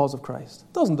to the cause of Christ.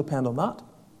 It doesn't depend on that.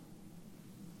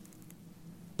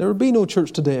 There would be no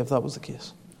church today if that was the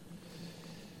case.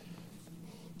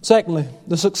 Secondly,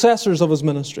 the successors of his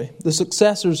ministry. The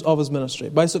successors of his ministry.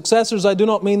 By successors, I do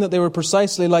not mean that they were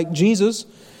precisely like Jesus,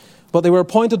 but they were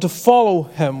appointed to follow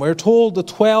him. We're told the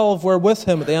 12 were with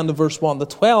him at the end of verse 1. The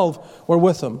 12 were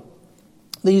with him.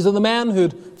 These are the men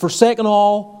who'd forsaken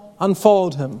all and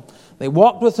followed him. They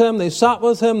walked with him, they sat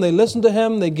with him, they listened to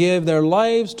him, they gave their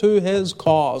lives to his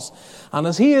cause. And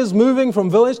as he is moving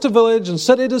from village to village and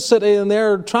city to city, and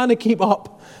they're trying to keep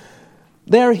up,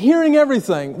 they're hearing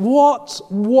everything. What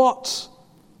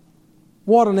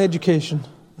an education.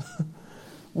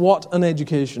 What an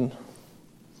education.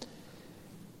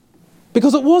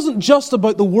 Because it wasn't just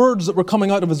about the words that were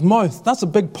coming out of his mouth. That's a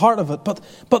big part of it.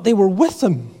 But they were with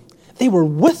him. They were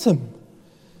with him.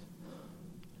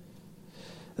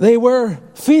 They were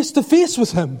face to face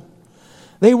with him.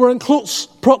 They were in close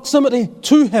proximity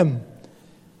to him.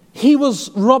 He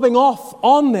was rubbing off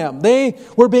on them. They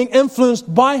were being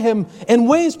influenced by him in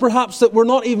ways perhaps that were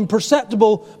not even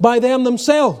perceptible by them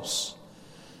themselves.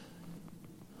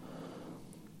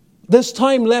 This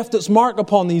time left its mark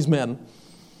upon these men.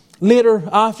 Later,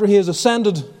 after he has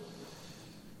ascended,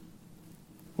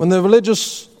 when the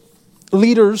religious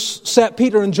leaders set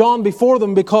Peter and John before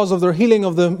them because of their healing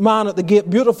of the man at the gate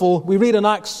beautiful, we read in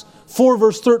Acts 4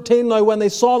 verse 13, now when they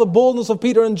saw the boldness of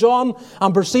Peter and John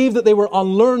and perceived that they were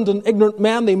unlearned and ignorant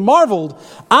men, they marveled,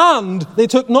 and they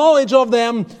took knowledge of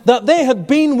them that they had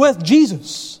been with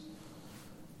Jesus.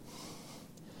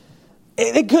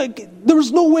 There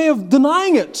was no way of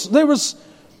denying it.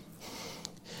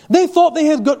 They thought they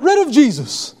had got rid of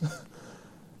Jesus.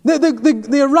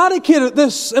 They eradicated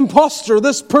this imposter,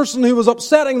 this person who was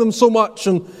upsetting them so much,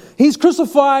 and he's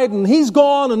crucified and he's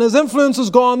gone and his influence is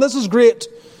gone. This is great.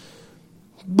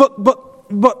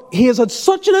 But he has had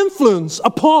such an influence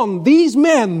upon these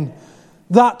men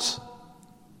that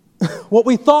what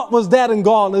we thought was dead and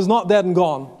gone is not dead and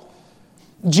gone.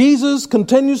 Jesus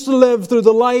continues to live through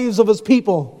the lives of his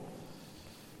people.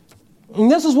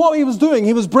 And this is what he was doing.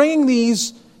 He was bringing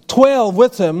these 12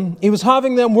 with him. He was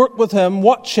having them work with him,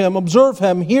 watch him, observe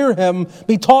him, hear him,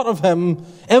 be taught of him,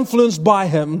 influenced by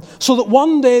him, so that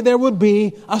one day there would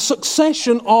be a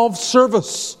succession of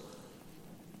service.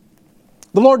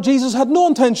 The Lord Jesus had no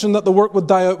intention that the work would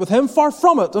die out with him, far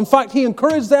from it. In fact, he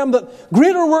encouraged them that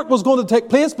greater work was going to take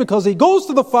place because he goes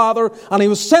to the Father and he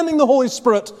was sending the Holy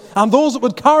Spirit, and those that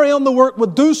would carry on the work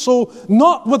would do so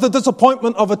not with the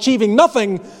disappointment of achieving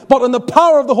nothing, but in the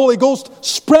power of the Holy Ghost,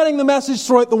 spreading the message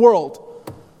throughout the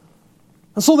world.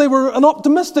 And so they were an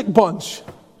optimistic bunch.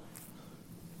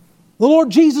 The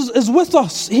Lord Jesus is with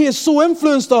us. He has so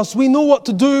influenced us. We know what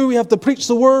to do. We have to preach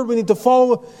the word. We need to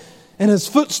follow in his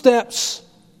footsteps.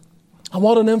 And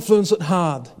what an influence it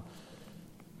had.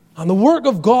 And the work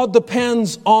of God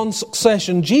depends on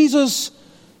succession. Jesus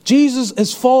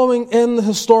is following in the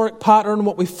historic pattern,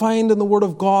 what we find in the Word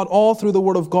of God, all through the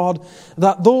Word of God,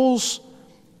 that those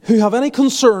who have any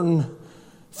concern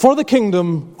for the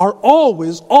kingdom are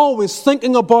always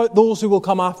thinking about those who will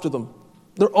come after them.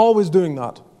 They're always doing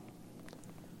that.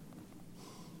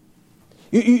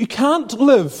 You can't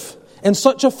live in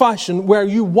such a fashion where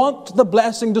you want the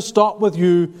blessing to stop with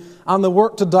you and the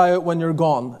work to die out when you're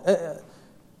gone.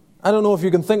 I don't know if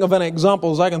you can think of any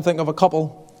examples. I can think of a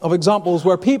couple of examples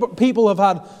where people have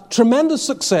had tremendous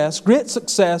success, great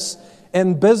success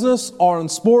in business or in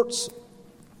sports.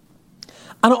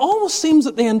 And it almost seems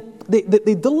that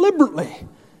they deliberately,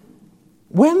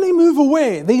 when they move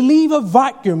away, they leave a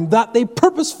vacuum that they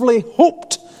purposefully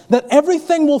hoped that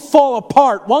everything will fall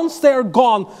apart once they're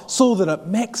gone, so that it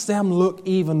makes them look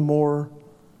even more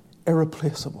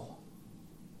irreplaceable.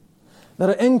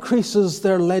 That it increases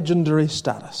their legendary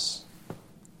status.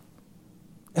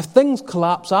 If things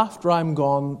collapse after I'm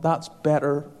gone, that's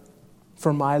better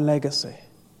for my legacy.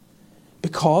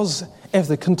 Because if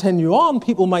they continue on,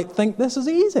 people might think this is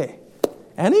easy.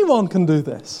 Anyone can do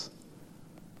this.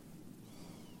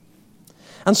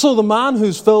 And so the man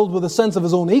who's filled with a sense of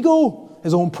his own ego,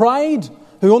 his own pride,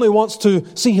 who only wants to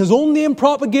see his own name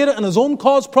propagated and his own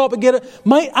cause propagated,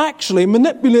 might actually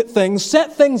manipulate things,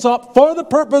 set things up for the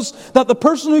purpose that the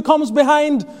person who comes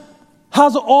behind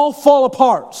has it all fall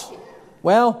apart.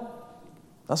 Well,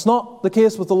 that's not the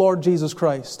case with the Lord Jesus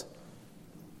Christ.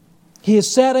 He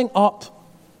is setting up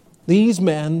these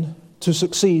men to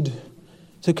succeed,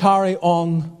 to carry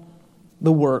on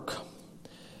the work.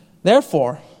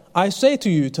 Therefore, I say to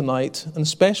you tonight, and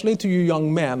especially to you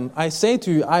young men, I say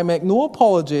to you, I make no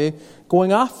apology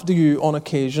going after you on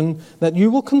occasion, that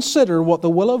you will consider what the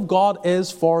will of God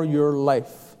is for your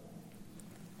life.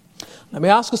 Let me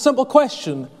ask a simple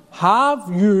question. Have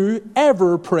you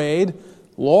ever prayed,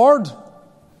 Lord,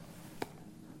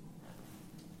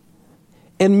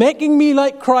 in making me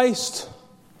like Christ,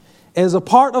 is a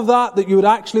part of that you would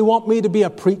actually want me to be a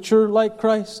preacher like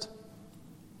Christ?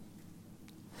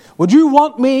 Would you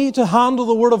want me to handle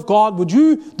the Word of God? Would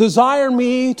you desire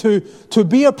me to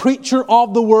be a preacher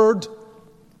of the Word?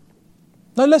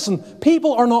 Now listen,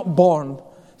 people are not born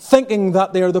thinking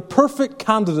that they are the perfect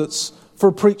candidates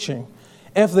for preaching.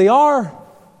 If they are,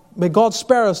 may God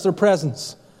spare us their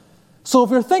presence. So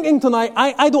if you're thinking tonight,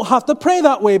 I don't have to pray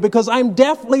that way because I'm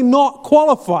definitely not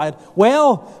qualified.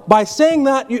 Well, by saying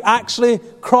that, you actually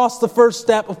cross the first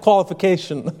step of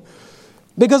qualification.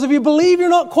 Because if you believe you're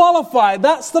not qualified,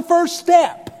 that's the first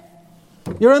step.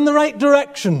 You're in the right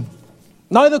direction.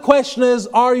 Now the question is,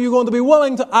 are you going to be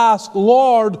willing to ask,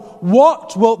 Lord,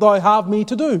 what wilt thou have me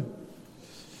to do?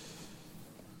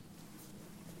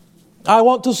 I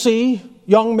want to see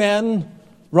young men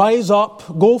rise up,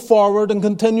 go forward, and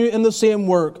continue in the same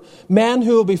work. Men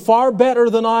who will be far better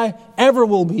than I ever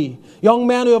will be. Young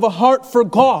men who have a heart for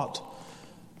God.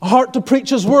 A heart to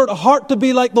preach His Word. A heart to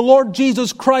be like the Lord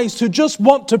Jesus Christ, who just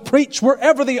want to preach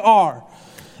wherever they are.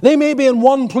 They may be in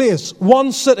one place,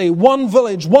 one city, one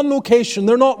village, one location.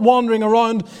 They're not wandering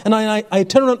around in an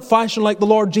itinerant fashion like the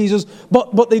Lord Jesus,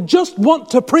 but they just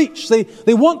want to preach. They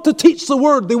want to teach the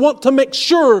Word. They want to make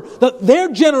sure that their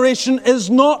generation is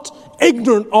not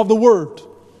ignorant of the Word.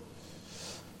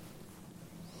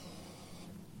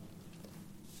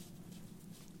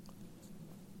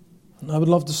 And I would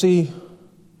love to see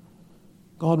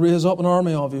God raise up an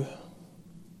army of you.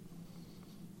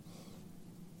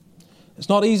 It's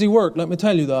not easy work, let me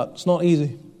tell you that. It's not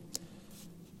easy.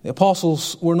 The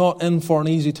apostles were not in for an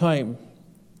easy time.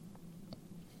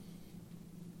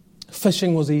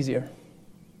 Fishing was easier.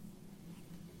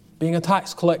 Being a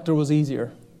tax collector was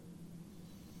easier.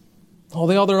 All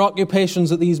the other occupations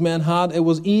that these men had, it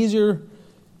was easier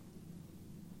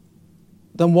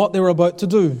than what they were about to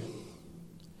do.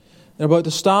 They're about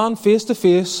to stand face to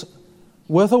face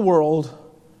with a world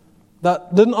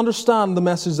that didn't understand the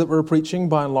message that we were preaching,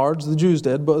 by and large. The Jews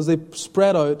did, but as they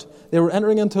spread out, they were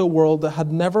entering into a world that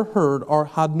had never heard or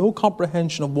had no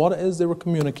comprehension of what it is they were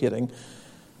communicating.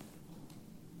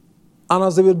 And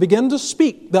as they would begin to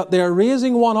speak that they are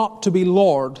raising one up to be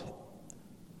Lord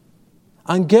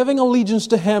and giving allegiance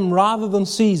to Him rather than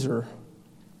Caesar,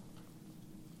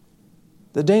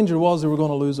 the danger was they were going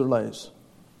to lose their lives.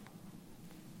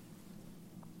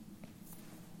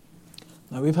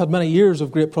 Now, we've had many years of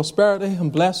great prosperity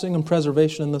and blessing and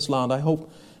preservation in this land. I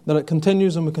hope that it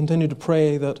continues, and we continue to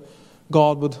pray that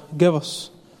God would give us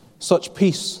such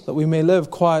peace that we may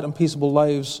live quiet and peaceable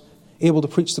lives, able to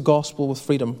preach the gospel with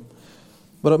freedom.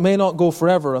 But it may not go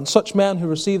forever. And such men who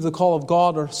receive the call of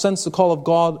God or sense the call of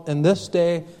God in this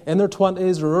day, in their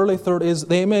 20s or early 30s,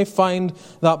 they may find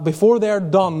that before they're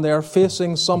done, they're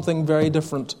facing something very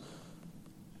different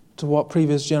to what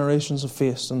previous generations have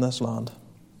faced in this land.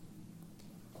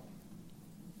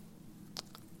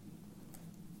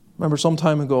 I remember some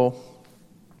time ago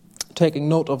taking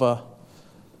note of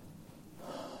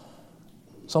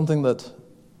something that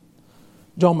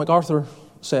John MacArthur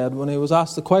said when he was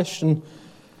asked the question,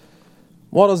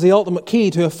 what is the ultimate key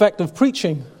to effective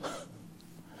preaching?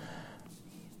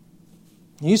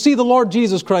 You see the Lord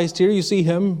Jesus Christ here, you see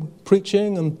Him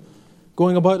preaching and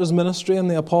going about His ministry, and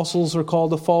the apostles are called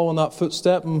to follow in that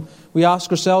footstep. And we ask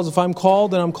ourselves, if I'm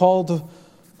called, then I'm called to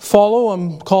follow.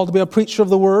 I'm called to be a preacher of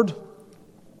the Word.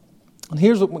 And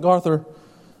here's what MacArthur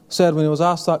said when he was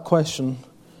asked that question.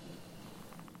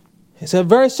 He said,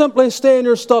 very simply, stay in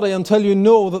your study until you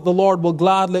know that the Lord will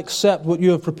gladly accept what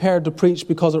you have prepared to preach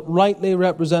because it rightly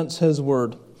represents His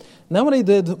Word. And then what he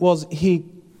did was he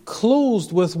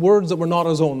closed with words that were not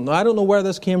his own. Now, I don't know where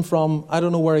this came from. I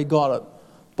don't know where he got it.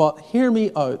 But hear me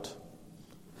out.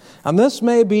 And this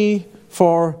may be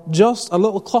for just a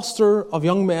little cluster of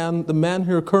young men, the men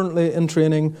who are currently in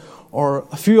training, or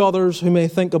a few others who may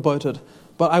think about it.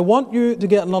 But I want you to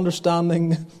get an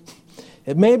understanding.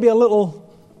 It may be a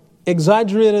little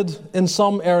exaggerated in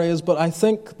some areas, but I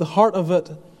think the heart of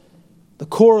it, the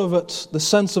core of it, the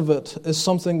sense of it is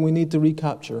something we need to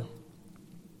recapture.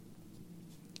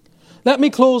 Let me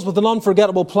close with an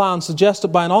unforgettable plan suggested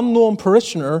by an unknown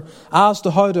parishioner as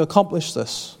to how to accomplish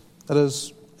this. It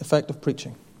is effective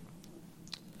preaching.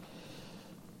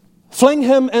 Fling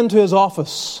him into his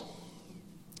office.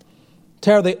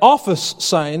 Tear the office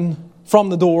sign from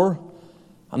the door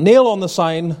and nail on the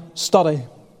sign, study.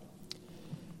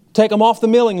 Take him off the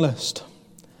mailing list.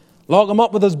 Lock him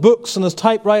up with his books and his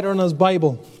typewriter and his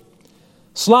Bible.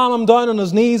 Slam him down on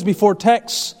his knees before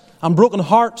texts and broken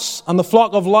hearts and the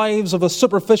flock of lives of a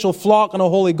superficial flock and a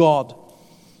holy God.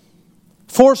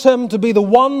 Force him to be the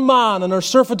one man in our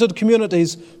surfeited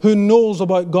communities who knows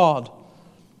about God.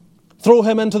 Throw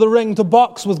him into the ring to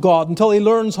box with God until he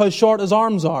learns how short his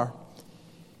arms are.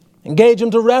 Engage him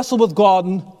to wrestle with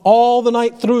God all the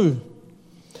night through.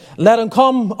 Let him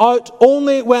come out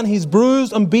only when he's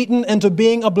bruised and beaten into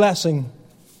being a blessing.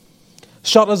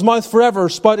 Shut his mouth forever,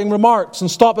 spouting remarks,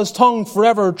 and stop his tongue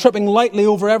forever, tripping lightly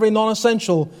over every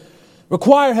non-essential.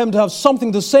 Require him to have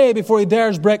something to say before he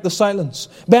dares break the silence.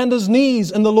 Bend his knees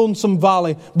in the lonesome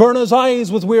valley. Burn his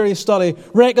eyes with weary study.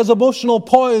 Wreck his emotional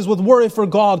poise with worry for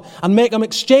God. And make him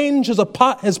exchange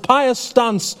his pious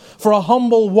stance for a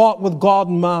humble walk with God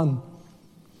and man.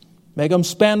 Make him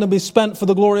spend and be spent for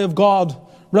the glory of God.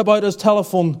 Rip out his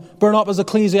telephone. Burn up his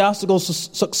ecclesiastical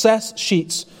success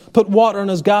sheets. Put water in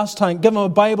his gas tank. Give him a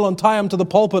Bible and tie him to the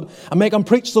pulpit. And make him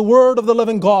preach the word of the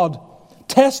living God.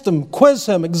 Test him, quiz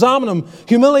him, examine him,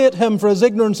 humiliate him for his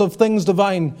ignorance of things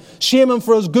divine. Shame him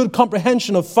for his good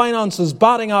comprehension of finances,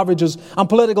 batting averages, and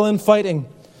political infighting.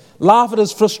 Laugh at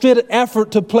his frustrated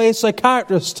effort to play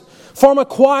psychiatrist. Form a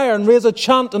choir and raise a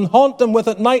chant and haunt him with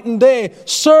it night and day.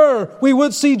 Sir, we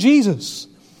would see Jesus.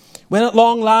 When at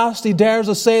long last he dares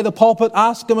essay the pulpit,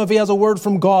 ask him if he has a word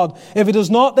from God. If he does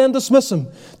not, then dismiss him.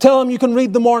 Tell him you can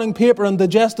read the morning paper and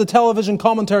digest the television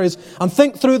commentaries and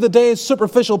think through the day's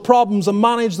superficial problems and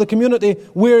manage the community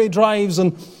weary drives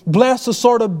and bless the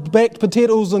sort of baked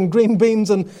potatoes and green beans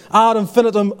and ad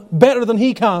infinitum better than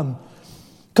he can.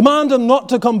 Command him not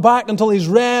to come back until he's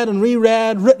read and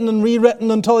reread, written and rewritten,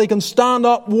 until he can stand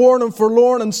up, worn and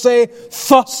forlorn, and say,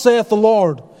 "Thus saith the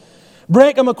Lord."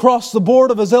 Break him across the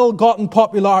board of his ill-gotten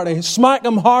popularity. Smack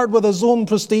him hard with his own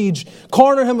prestige.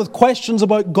 Corner him with questions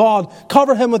about God.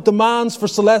 Cover him with demands for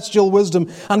celestial wisdom.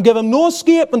 And give him no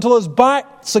escape until his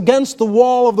back's against the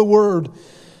wall of the Word.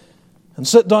 And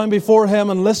sit down before him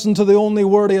and listen to the only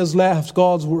word he has left,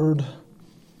 God's Word.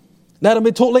 Let him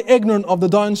be totally ignorant of the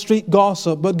down street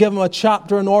gossip, but give him a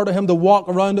chapter and order him to walk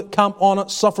around it, camp on it,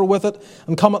 suffer with it,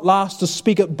 and come at last to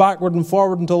speak it backward and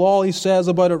forward until all he says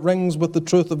about it rings with the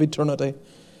truth of eternity.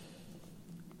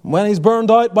 When he's burned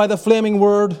out by the flaming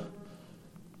word,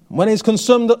 when he's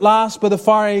consumed at last by the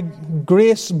fiery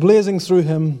grace blazing through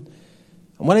him,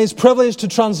 and when he's privileged to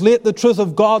translate the truth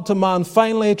of God to man,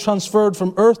 finally transferred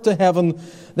from earth to heaven,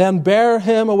 then bear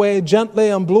him away gently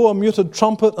and blow a muted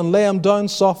trumpet and lay him down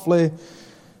softly.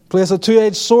 Place a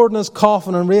two-edged sword in his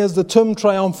coffin and raise the tomb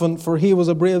triumphant, for he was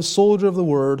a brave soldier of the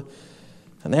word.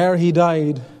 And ere he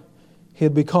died, he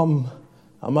had become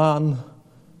a man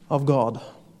of God.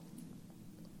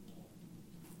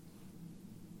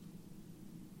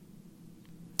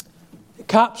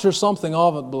 Capture something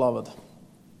of it, beloved.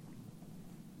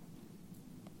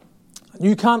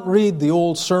 You can't read the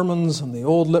old sermons and the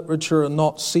old literature and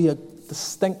not see a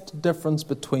distinct difference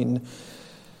between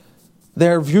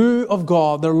their view of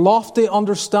God, their lofty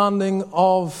understanding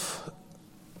of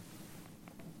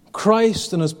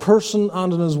Christ in His person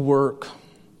and in His work,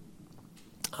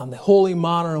 and the holy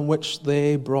manner in which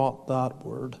they brought that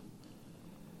word.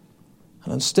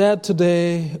 And instead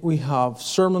today we have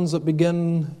sermons that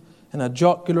begin in a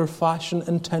jocular fashion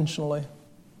intentionally.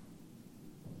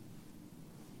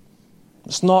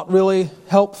 It's not really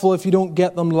helpful if you don't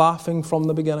get them laughing from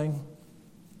the beginning.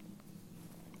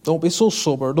 Don't be so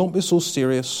sober. Don't be so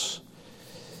serious.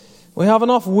 We have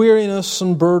enough weariness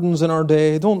and burdens in our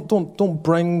day. Don't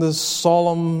bring the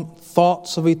solemn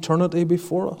thoughts of eternity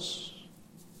before us.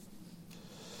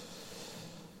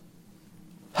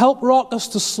 Help rock us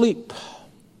to sleep.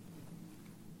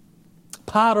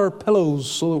 Pat our pillows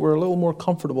so that we're a little more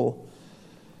comfortable.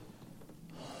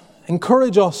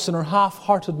 Encourage us in our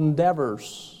half-hearted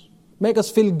endeavors. Make us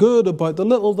feel good about the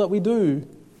little that we do.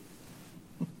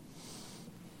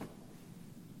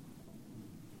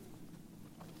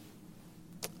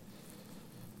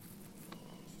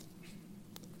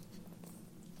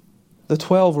 The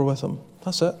 12 were with him.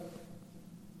 That's it.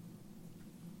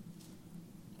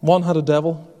 One had a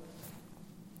devil.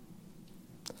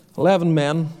 11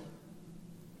 men,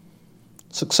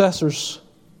 successors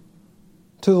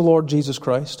to the Lord Jesus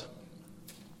Christ.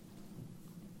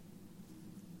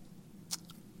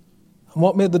 And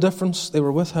what made the difference? They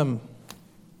were with him.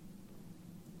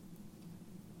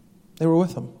 They were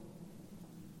with him.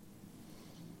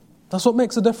 That's what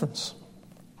makes a difference.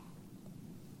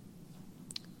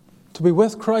 To be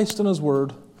with Christ in His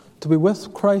Word, to be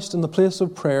with Christ in the place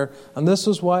of prayer. And this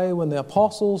is why when the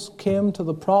apostles came to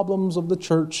the problems of the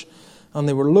church and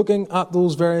they were looking at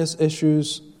those various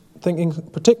issues, thinking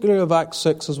particularly of Acts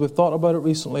 6 as we've thought about it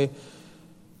recently,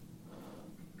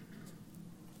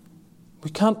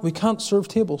 we can't serve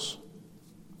tables.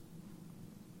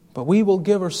 But we will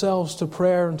give ourselves to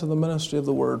prayer and to the ministry of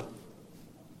the Word.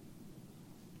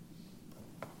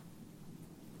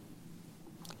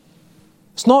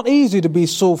 It's not easy to be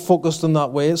so focused in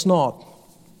that way. It's not.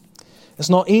 It's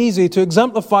not easy to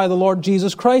exemplify the Lord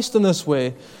Jesus Christ in this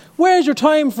way. Where's your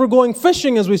time for going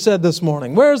fishing, as we said this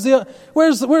morning? Where's the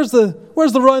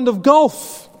round of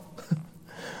golf?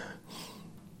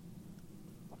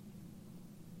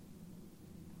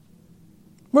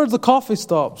 Where's the coffee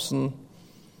stops and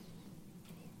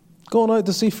going out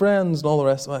to see friends and all the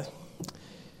rest of it?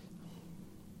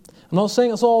 I'm not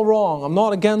saying it's all wrong. I'm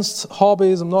not against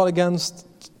hobbies. I'm not against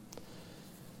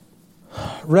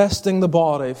resting the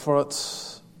body, for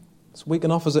it's weak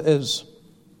enough as it is.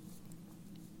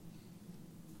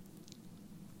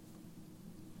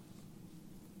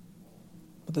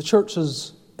 But the church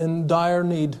is in dire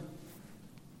need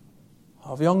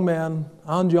of young men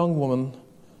and young women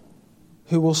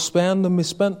who will spend and be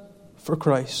spent for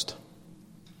Christ.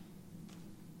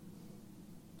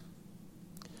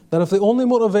 That if the only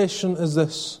motivation is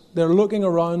this, they're looking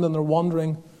around and they're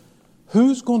wondering,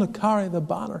 who's going to carry the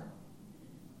banner?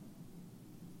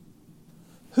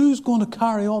 Who's going to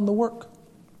carry on the work?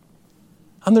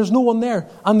 And there's no one there.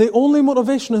 And the only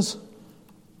motivation is,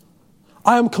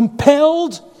 I am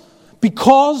compelled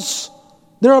because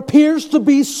there appears to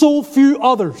be so few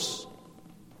others.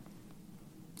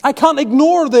 I can't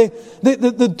ignore the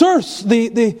dearth,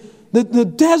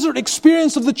 the desert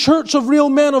experience of the church of real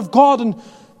men of God.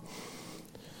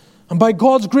 And by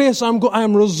God's grace, I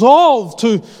am resolved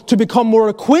to become more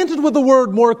acquainted with the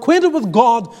Word, more acquainted with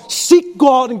God, seek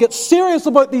God and get serious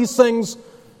about these things.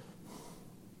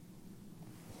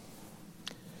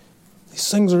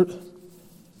 These things are...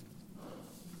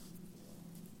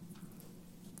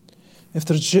 If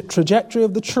the trajectory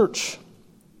of the church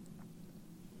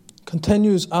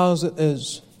continues as it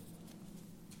is,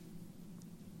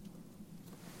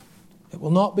 it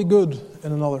will not be good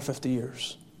in another 50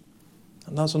 years.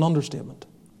 And that's an understatement.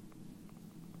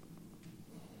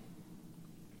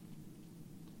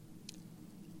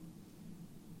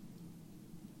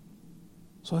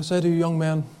 So I say to you young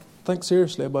men, think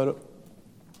seriously about it.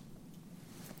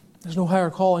 There's no higher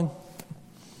calling.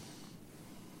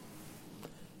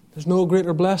 There's no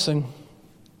greater blessing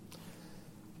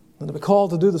than to be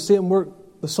called to do the same work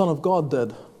the Son of God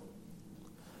did.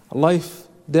 A life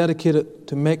dedicated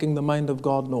to making the mind of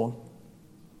God known.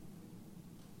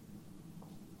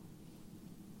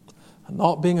 And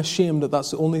not being ashamed that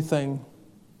that's the only thing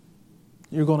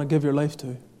you're going to give your life to.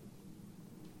 There's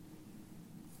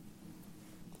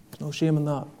no shame in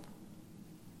that.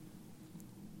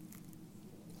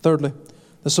 Thirdly,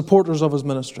 the supporters of His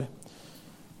ministry.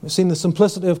 We've seen the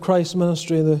simplicity of Christ's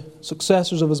ministry, the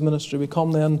successors of His ministry. We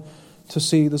come then to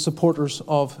see the supporters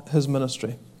of His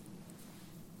ministry.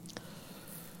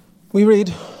 We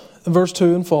read in verse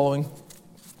 2 and following,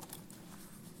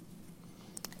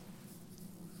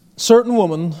 certain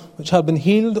woman which had been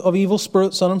healed of evil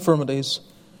spirits and infirmities,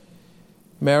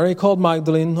 Mary called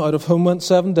Magdalene, out of whom went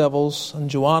 7 devils,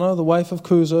 and Joanna, the wife of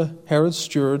Chuza, Herod's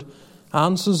steward,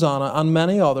 and Susanna, and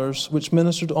many others, which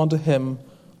ministered unto him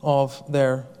of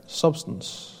their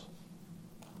substance.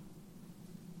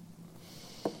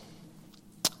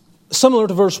 Similar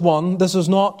to verse 1, this is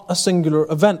not a singular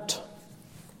event.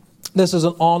 This is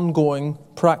an ongoing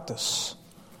practice.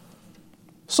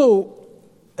 So,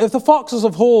 if the foxes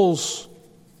have holes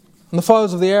and the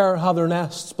fowls of the air have their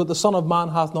nests, but the Son of Man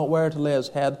hath not where to lay his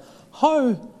head,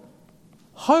 how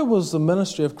was the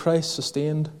ministry of Christ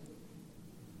sustained?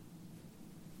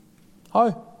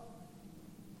 How?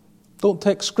 Don't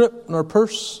take scrip nor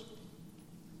purse.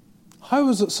 How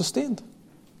was it sustained?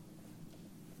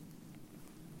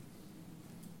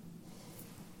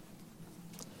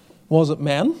 Was it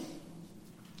men?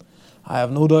 I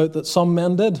have no doubt that some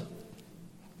men did.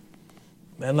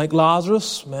 Men like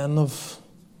Lazarus, men of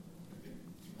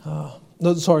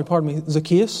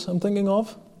Zacchaeus, I'm thinking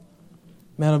of.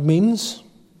 Man of means.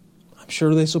 I'm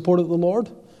sure they supported the Lord.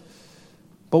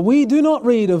 But we do not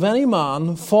read of any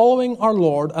man following our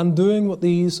Lord and doing what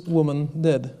these women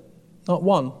did. Not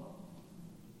one.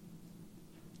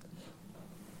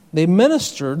 They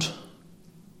ministered.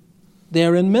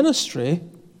 They're in ministry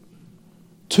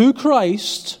to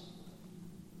Christ,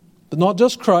 but not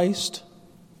just Christ,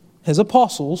 His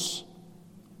apostles,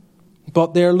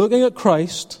 but they're looking at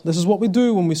Christ. This is what we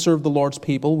do when we serve the Lord's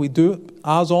people. We do it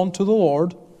as unto the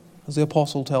Lord, as the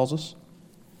apostle tells us.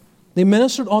 They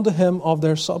ministered unto Him of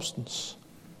their substance.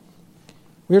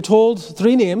 We are told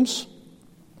 3 names: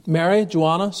 Mary,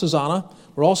 Joanna, Susanna.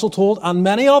 We're also told, and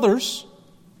many others.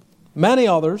 Many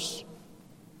others.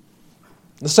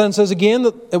 The sense is again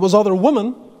that it was other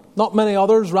women, not many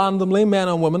others, randomly, men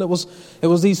and women. It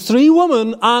was these 3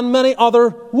 women and many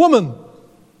other women.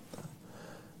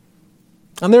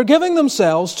 And they're giving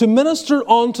themselves to minister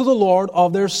unto the Lord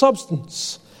of their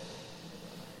substance.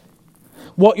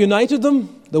 What united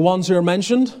them, the ones who are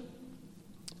mentioned?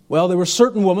 Well, there were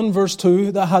certain women, verse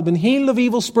 2, that had been healed of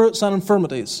evil spirits and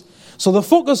infirmities. So the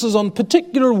focus is on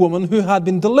particular women who had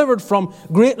been delivered from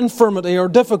great infirmity or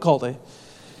difficulty.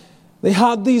 They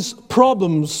had these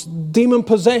problems, demon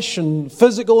possession,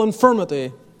 physical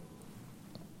infirmity.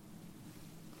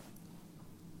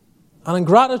 And in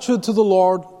gratitude to the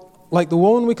Lord, like the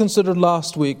woman we considered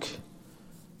last week,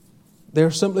 they're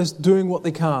simply doing what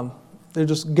they can. They're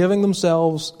just giving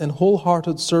themselves in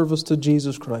wholehearted service to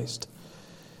Jesus Christ.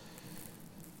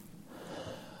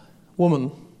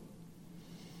 Woman,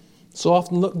 so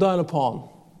often looked down upon.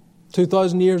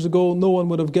 2,000 years ago, no one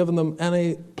would have given them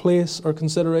any place or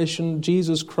consideration.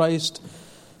 Jesus Christ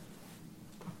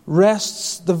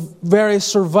rests the very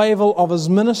survival of His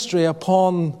ministry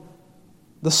upon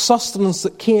the sustenance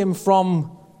that came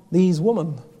from these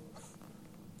women.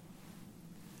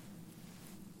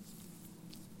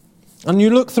 And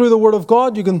you look through the Word of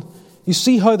God, you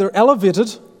see how they're elevated.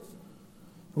 It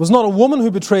was not a woman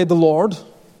who betrayed the Lord.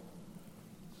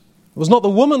 It was not the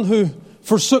woman who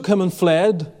forsook Him and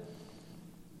fled.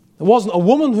 It wasn't a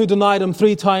woman who denied Him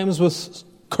 3 times with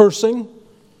cursing.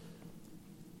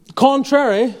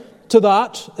 Contrary to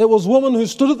that, it was women who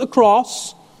stood at the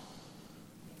cross,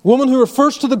 women who were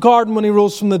first to the garden when He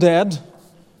rose from the dead.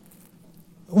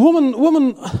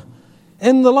 Women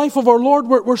in the life of our Lord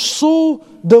were so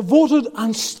devoted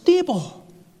and stable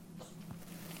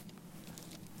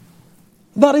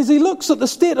that as He looks at the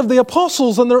state of the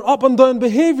apostles and their up and down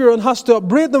behavior and has to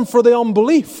upbraid them for the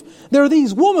unbelief, there are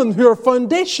these women who are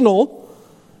foundational,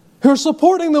 who are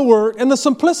supporting the work in the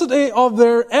simplicity of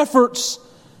their efforts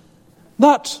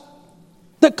that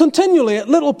continually at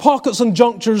little pockets and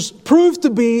junctures prove to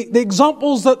be the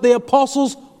examples that the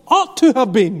apostles ought to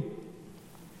have been.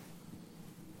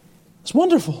 It's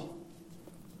wonderful.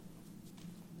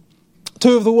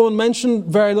 2 of the women mentioned,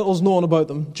 very little is known about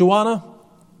them. Joanna,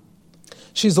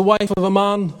 she's the wife of a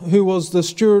man who was the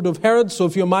steward of Herod. So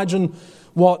if you imagine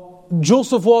what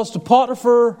Joseph was to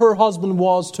Potiphar, her husband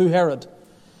was to Herod.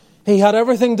 He had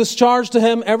everything discharged to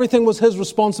him. Everything was his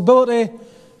responsibility.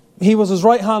 He was his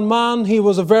right-hand man. He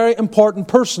was a very important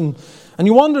person. And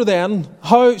you wonder then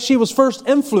how she was first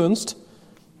influenced.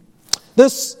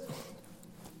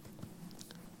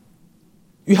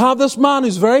 You have this man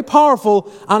who's very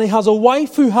powerful, and he has a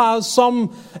wife who has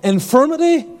some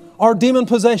infirmity or demon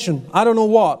possession. I don't know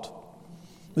what.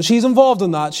 But she's involved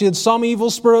in that. She had some evil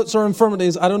spirits or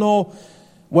infirmities. I don't know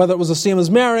whether it was the same as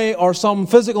Mary or some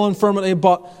physical infirmity,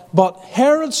 but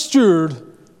Herod's steward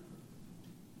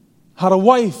had a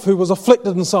wife who was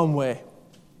afflicted in some way.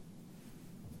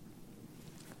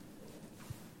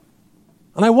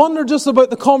 And I wonder just about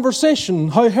the conversation,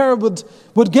 how Herod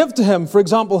would give to him, for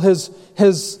example,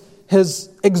 his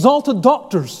exalted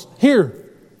doctors. Here,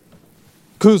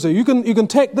 Cusa, you can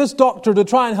take this doctor to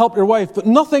try and help your wife, but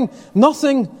nothing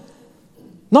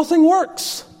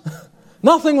works.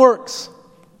 Nothing works.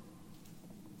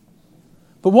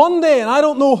 But one day, and I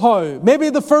don't know how, maybe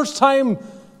the first time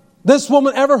this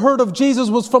woman ever heard of Jesus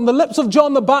was from the lips of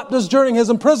John the Baptist during his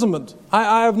imprisonment.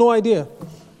 I have no idea.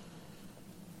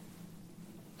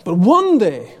 But one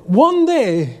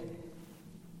day,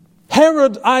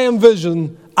 Herod, I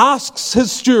envision, asks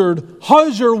his steward,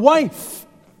 "How's your wife?"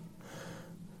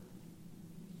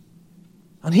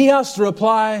 And he has to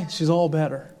reply, "She's all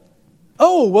better."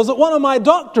 "Oh, was it one of my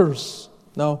doctors?"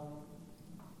 No,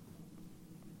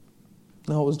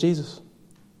 it was Jesus.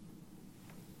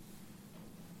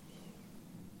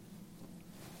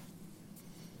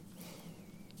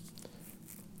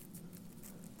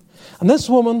 And this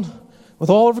woman, with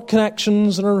all of her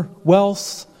connections and her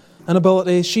wealth and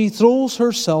ability, she throws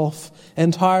herself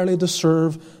entirely to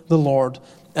serve the Lord.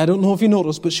 I don't know if you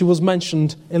noticed, but she was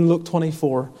mentioned in Luke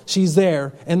 24. She's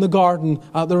there in the garden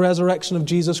at the resurrection of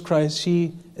Jesus Christ.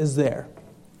 She is there.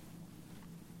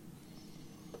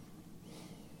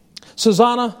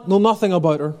 Susanna, know nothing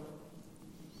about her,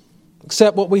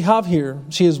 except what we have here.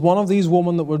 She is one of these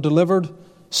women that were delivered,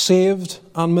 saved,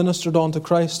 and ministered on to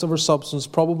Christ of her substance,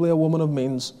 probably a woman of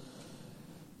means.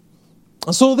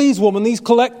 And so these women, these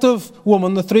collective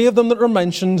women, the three of them that are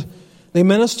mentioned, they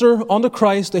minister unto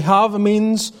Christ. They have a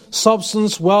means,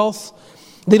 substance, wealth.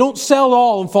 They don't sell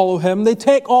all and follow him. They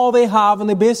take all they have and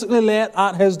they basically lay it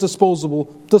at his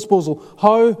disposal.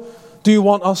 How do you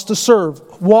want us to serve?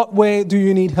 What way do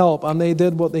you need help? And they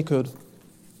did what they could.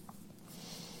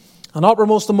 And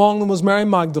uppermost among them was Mary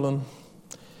Magdalene,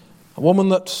 a woman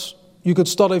that you could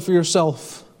study for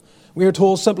yourself. We are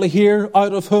told simply here,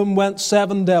 out of whom went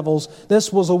 7 devils.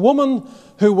 This was a woman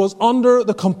who was under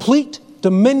the complete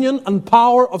dominion and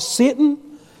power of Satan.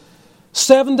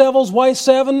 7 devils. Why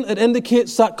 7? It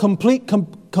indicates that complete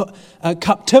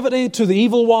captivity to the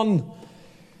evil one.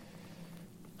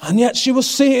 And yet she was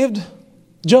saved,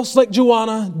 just like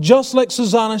Joanna, just like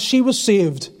Susanna. She was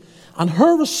saved. And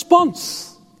her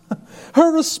response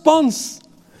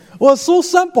was so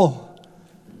simple.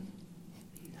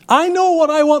 I know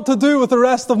what I want to do with the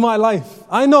rest of my life.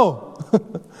 I know.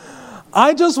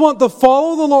 I just want to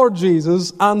follow the Lord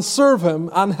Jesus and serve him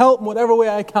and help in whatever way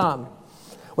I can.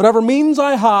 Whatever means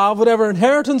I have, whatever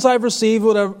inheritance I've received,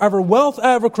 whatever wealth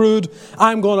I've accrued,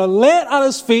 I'm going to lay it at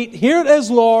his feet. Here it is,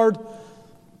 Lord.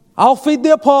 I'll feed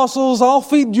the apostles. I'll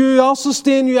feed you. I'll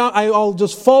sustain you. I'll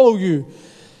just follow you.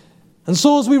 And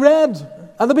so as we read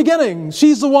at the beginning,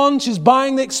 she's the one, she's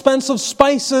buying the expensive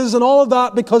spices and all of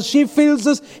that because she feels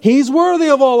this, he's worthy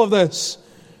of all of this.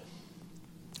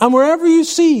 And wherever you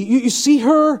see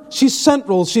her, she's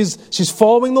central. She's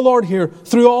following the Lord here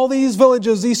through all these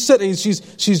villages, these cities.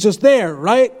 She's just there,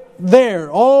 right?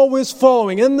 There, always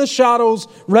following in the shadows,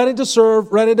 ready to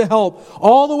serve, ready to help.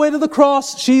 All the way to the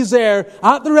cross, she's there.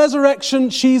 At the resurrection,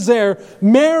 she's there.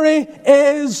 Mary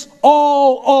is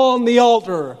all on the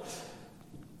altar.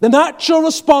 The natural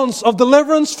response of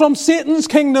deliverance from Satan's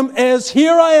kingdom is,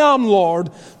 here I am, Lord,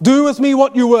 do with me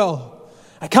what you will.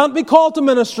 I can't be called to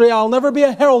ministry, I'll never be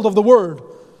a herald of the word.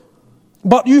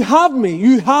 But you have me,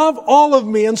 you have all of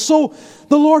me. And so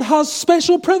the Lord has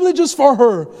special privileges for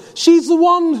her. She's the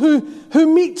one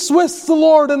who meets with the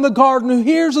Lord in the garden, who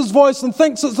hears his voice and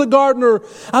thinks it's the gardener.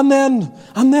 And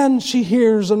then she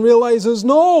hears and realizes,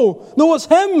 no, it's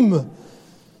him.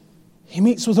 He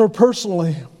meets with her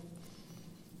personally.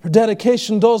 Her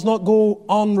dedication does not go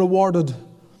unrewarded.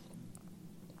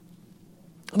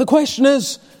 The question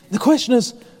is,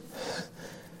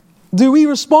 do we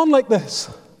respond like this?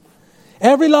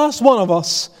 Every last one of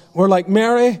us were like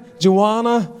Mary,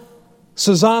 Joanna,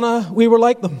 Susanna. We were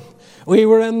like them. We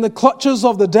were in the clutches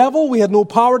of the devil. We had no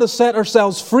power to set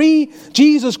ourselves free.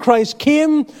 Jesus Christ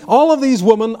came. All of these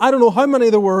women, I don't know how many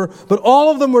there were, but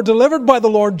all of them were delivered by the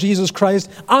Lord Jesus Christ.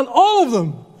 And all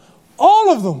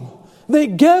of them, they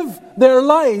give their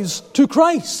lives to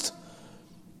Christ.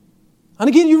 And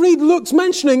again, you read Luke's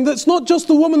mentioning that it's not just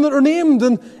the women that are named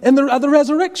at the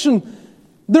resurrection.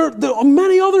 There,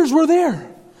 many others were there.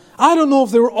 I don't know if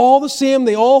they were all the same.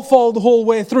 They all followed the whole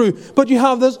way through. But you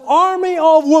have this army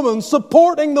of women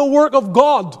supporting the work of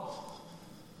God.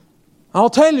 I'll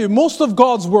tell you, most of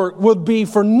God's work would be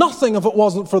for nothing if it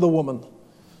wasn't for the woman.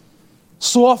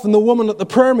 So often the woman at the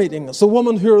prayer meeting, it's the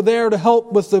women who are there to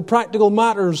help with the practical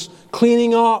matters,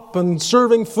 cleaning up and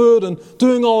serving food and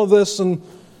doing all of this. And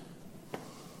it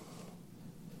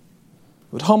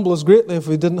would humble us greatly if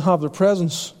we didn't have their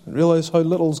presence and realize how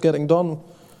little's getting done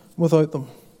without them.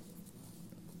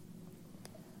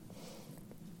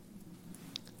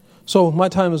 So my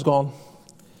time is gone.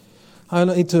 I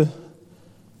need to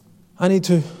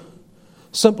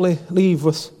simply leave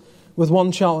with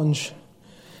one challenge.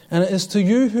 And it is to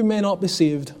you who may not be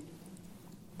saved.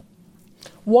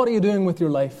 What are you doing with your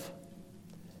life?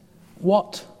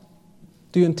 What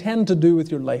do you intend to do with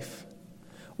your life?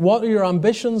 What are your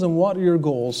ambitions and what are your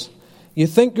goals? You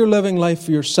think you're living life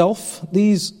for yourself.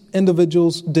 These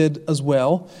individuals did as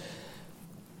well.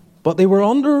 But they were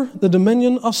under the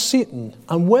dominion of Satan.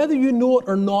 And whether you know it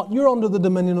or not, you're under the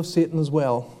dominion of Satan as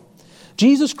well.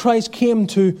 Jesus Christ came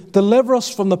to deliver us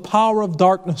from the power of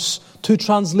darkness, to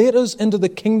translate us into the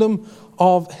kingdom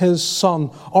of his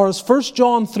Son. Or as 1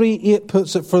 John 3:8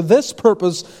 puts it, for this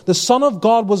purpose the Son of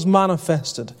God was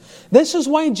manifested. This is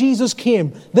why Jesus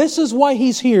came. This is why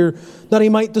he's here, that he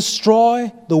might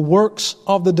destroy the works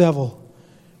of the devil.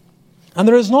 And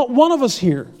there is not one of us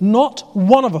here, not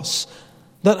one of us,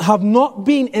 that have not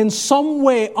been in some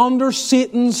way under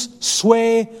Satan's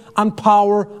sway and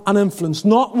power and influence.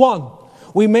 Not one.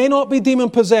 We may not be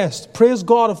demon-possessed. Praise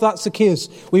God if that's the case.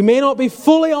 We may not be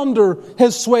fully under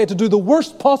his sway to do the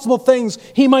worst possible things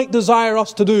he might desire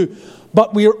us to do.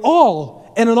 But we are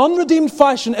all, in an unredeemed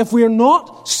fashion, if we are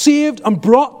not saved and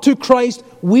brought to Christ,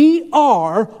 we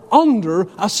are under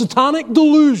a satanic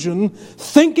delusion,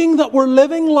 thinking that we're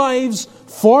living lives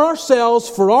for ourselves,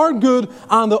 for our good,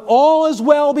 and that all is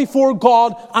well before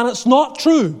God, and it's not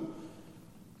true.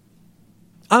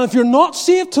 And if you're not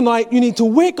saved tonight, you need to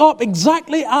wake up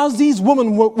exactly as these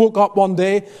women woke up one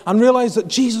day and realize that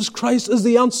Jesus Christ is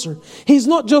the answer. He's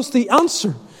not just the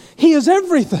answer. He is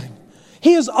everything.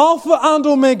 He is Alpha and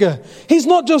Omega. He's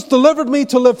not just delivered me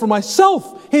to live for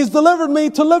myself. He's delivered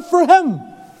me to live for Him.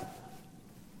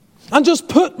 And just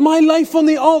put my life on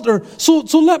the altar. So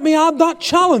let me add that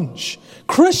challenge.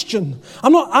 Christian,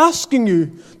 I'm not asking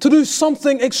you to do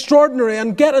something extraordinary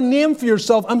and get a name for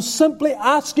yourself. I'm simply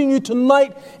asking you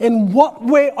tonight, in what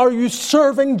way are you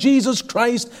serving Jesus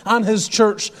Christ and His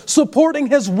church, supporting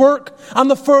His work and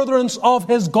the furtherance of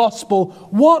His gospel?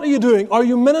 What are you doing? Are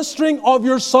you ministering of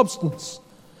your substance?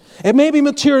 It may be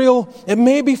material, it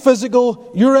may be physical,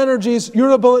 your energies, your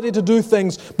ability to do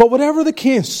things. But whatever the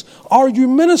case, are you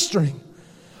ministering?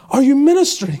 Are you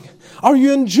ministering? Are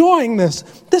you enjoying this?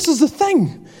 This is the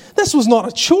thing. This was not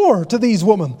a chore to these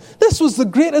women. This was the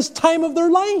greatest time of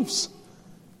their lives.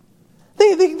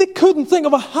 They couldn't think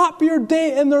of a happier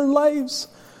day in their lives.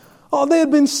 Oh, they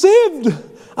had been saved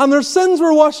and their sins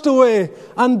were washed away.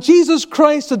 And Jesus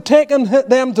Christ had taken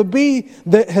them to be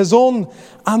His own.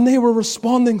 And they were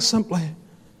responding simply,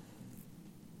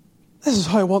 this is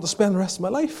how I want to spend the rest of my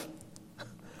life.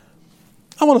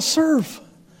 I want to serve.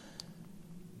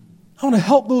 I want to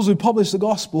help those who publish the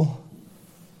gospel.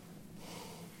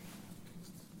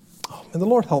 Oh, may the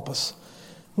Lord help us.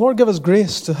 Lord, give us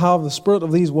grace to have the spirit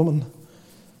of these women.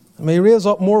 And may He raise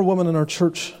up more women in our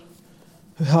church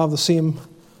who have the same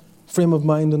frame of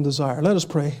mind and desire. Let us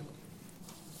pray.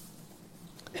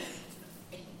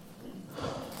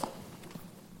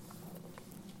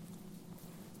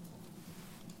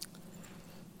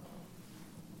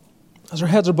 As our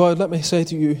heads are bowed, let me say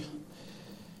to you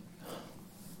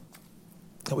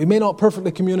that we may not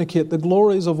perfectly communicate the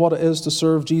glories of what it is to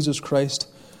serve Jesus Christ.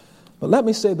 But let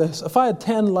me say this. If I had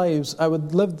 10 lives, I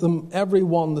would live them every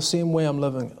one the same way I'm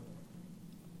living it.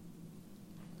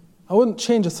 I wouldn't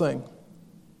change a thing.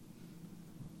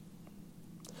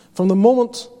 From the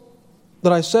moment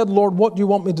that I said, Lord, what do you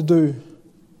want me to do?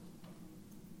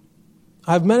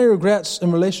 I have many regrets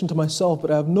in relation to myself,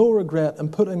 but I have no regret in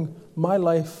putting my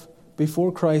life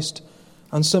before Christ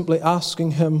and simply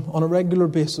asking Him on a regular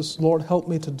basis, Lord, help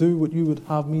me to do what you would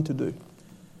have me to do.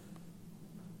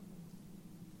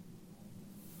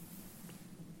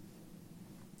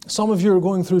 Some of you are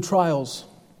going through trials.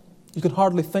 You can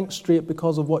hardly think straight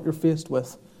because of what you're faced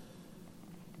with.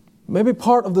 Maybe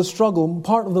part of the struggle,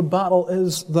 part of the battle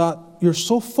is that you're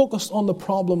so focused on the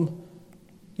problem,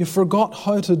 you forgot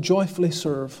how to joyfully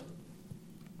serve.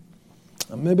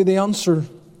 And maybe the answer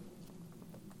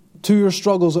to your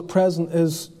struggles at present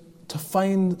is to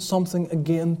find something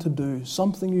again to do.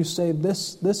 Something you say,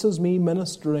 this is me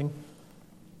ministering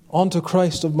unto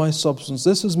Christ of my substance.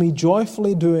 This is me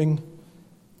joyfully doing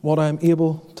what I am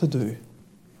able to do.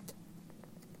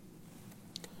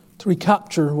 To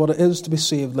recapture what it is to be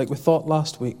saved, like we thought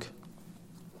last week.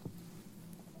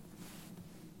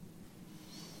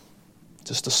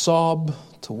 Just to sob,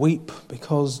 to weep,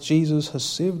 because Jesus has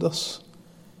saved us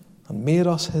and made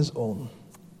us His own.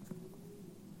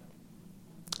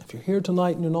 If you're here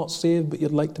tonight and you're not saved, but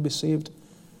you'd like to be saved,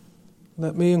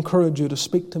 let me encourage you to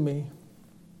speak to me.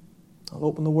 I'll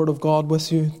open the Word of God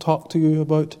with you, talk to you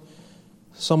about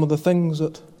some of the things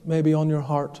that may be on your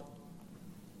heart.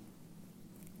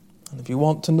 And if you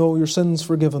want to know your sins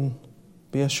forgiven,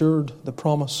 be assured the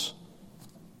promise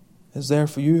is there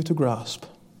for you to grasp.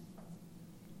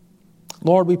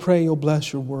 Lord, we pray you'll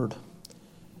bless your Word.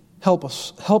 Help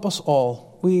us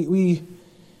all. We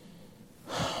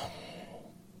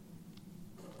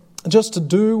just to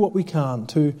do what we can,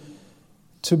 to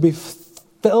be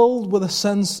filled with a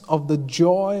sense of the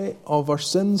joy of our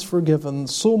sins forgiven,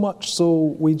 so much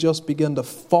so we just begin to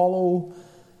follow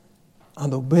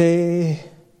and obey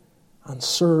and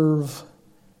serve.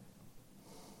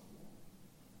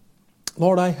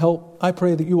 Lord, I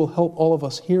pray that you will help all of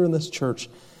us here in this church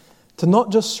to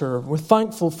not just serve. We're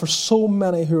thankful for so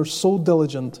many who are so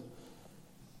diligent.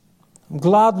 I'm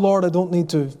glad, Lord, I don't need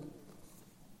to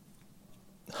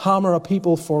hammer a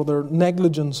people for their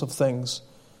negligence of things.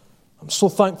 I'm so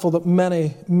thankful that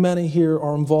many here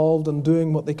are involved in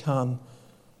doing what they can.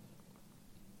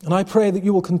 And I pray that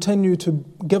you will continue to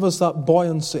give us that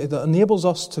buoyancy that enables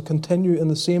us to continue in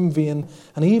the same vein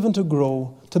and even to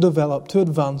grow, to develop, to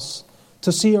advance,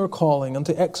 to see our calling and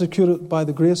to execute it by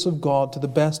the grace of God to the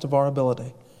best of our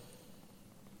ability.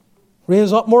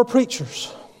 Raise up more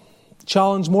preachers.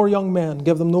 Challenge more young men.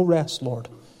 Give them no rest, Lord.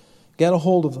 Get a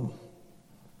hold of them.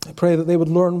 I pray that they would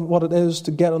learn what it is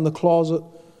to get in the closet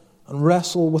and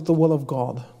wrestle with the will of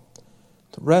God,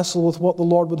 to wrestle with what the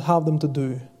Lord would have them to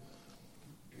do.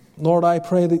 Lord, I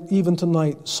pray that even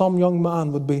tonight some young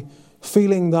man would be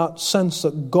feeling that sense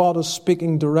that God is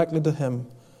speaking directly to him,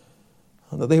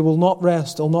 and that they will not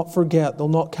rest, they'll not forget, they'll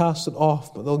not cast it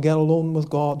off, but they'll get alone with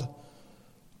God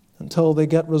until they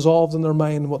get resolved in their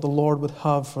mind what the Lord would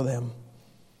have for them.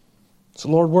 So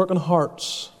Lord, work in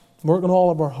hearts, work in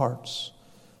all of our hearts,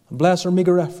 and bless our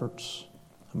meager efforts.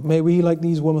 And may we, like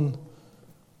these women,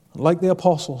 like the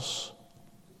apostles,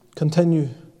 continue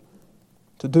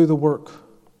to do the work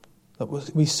that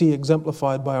we see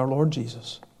exemplified by our Lord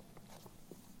Jesus.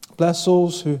 Bless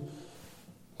those who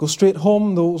go straight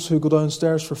home, those who go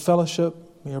downstairs for fellowship.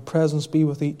 May your presence be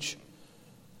with each.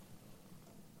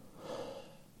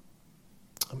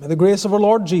 And may the grace of our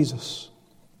Lord Jesus,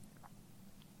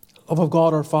 the love of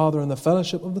God our Father, and the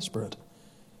fellowship of the Spirit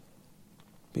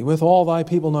be with all thy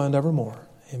people now and evermore.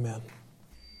 Amen.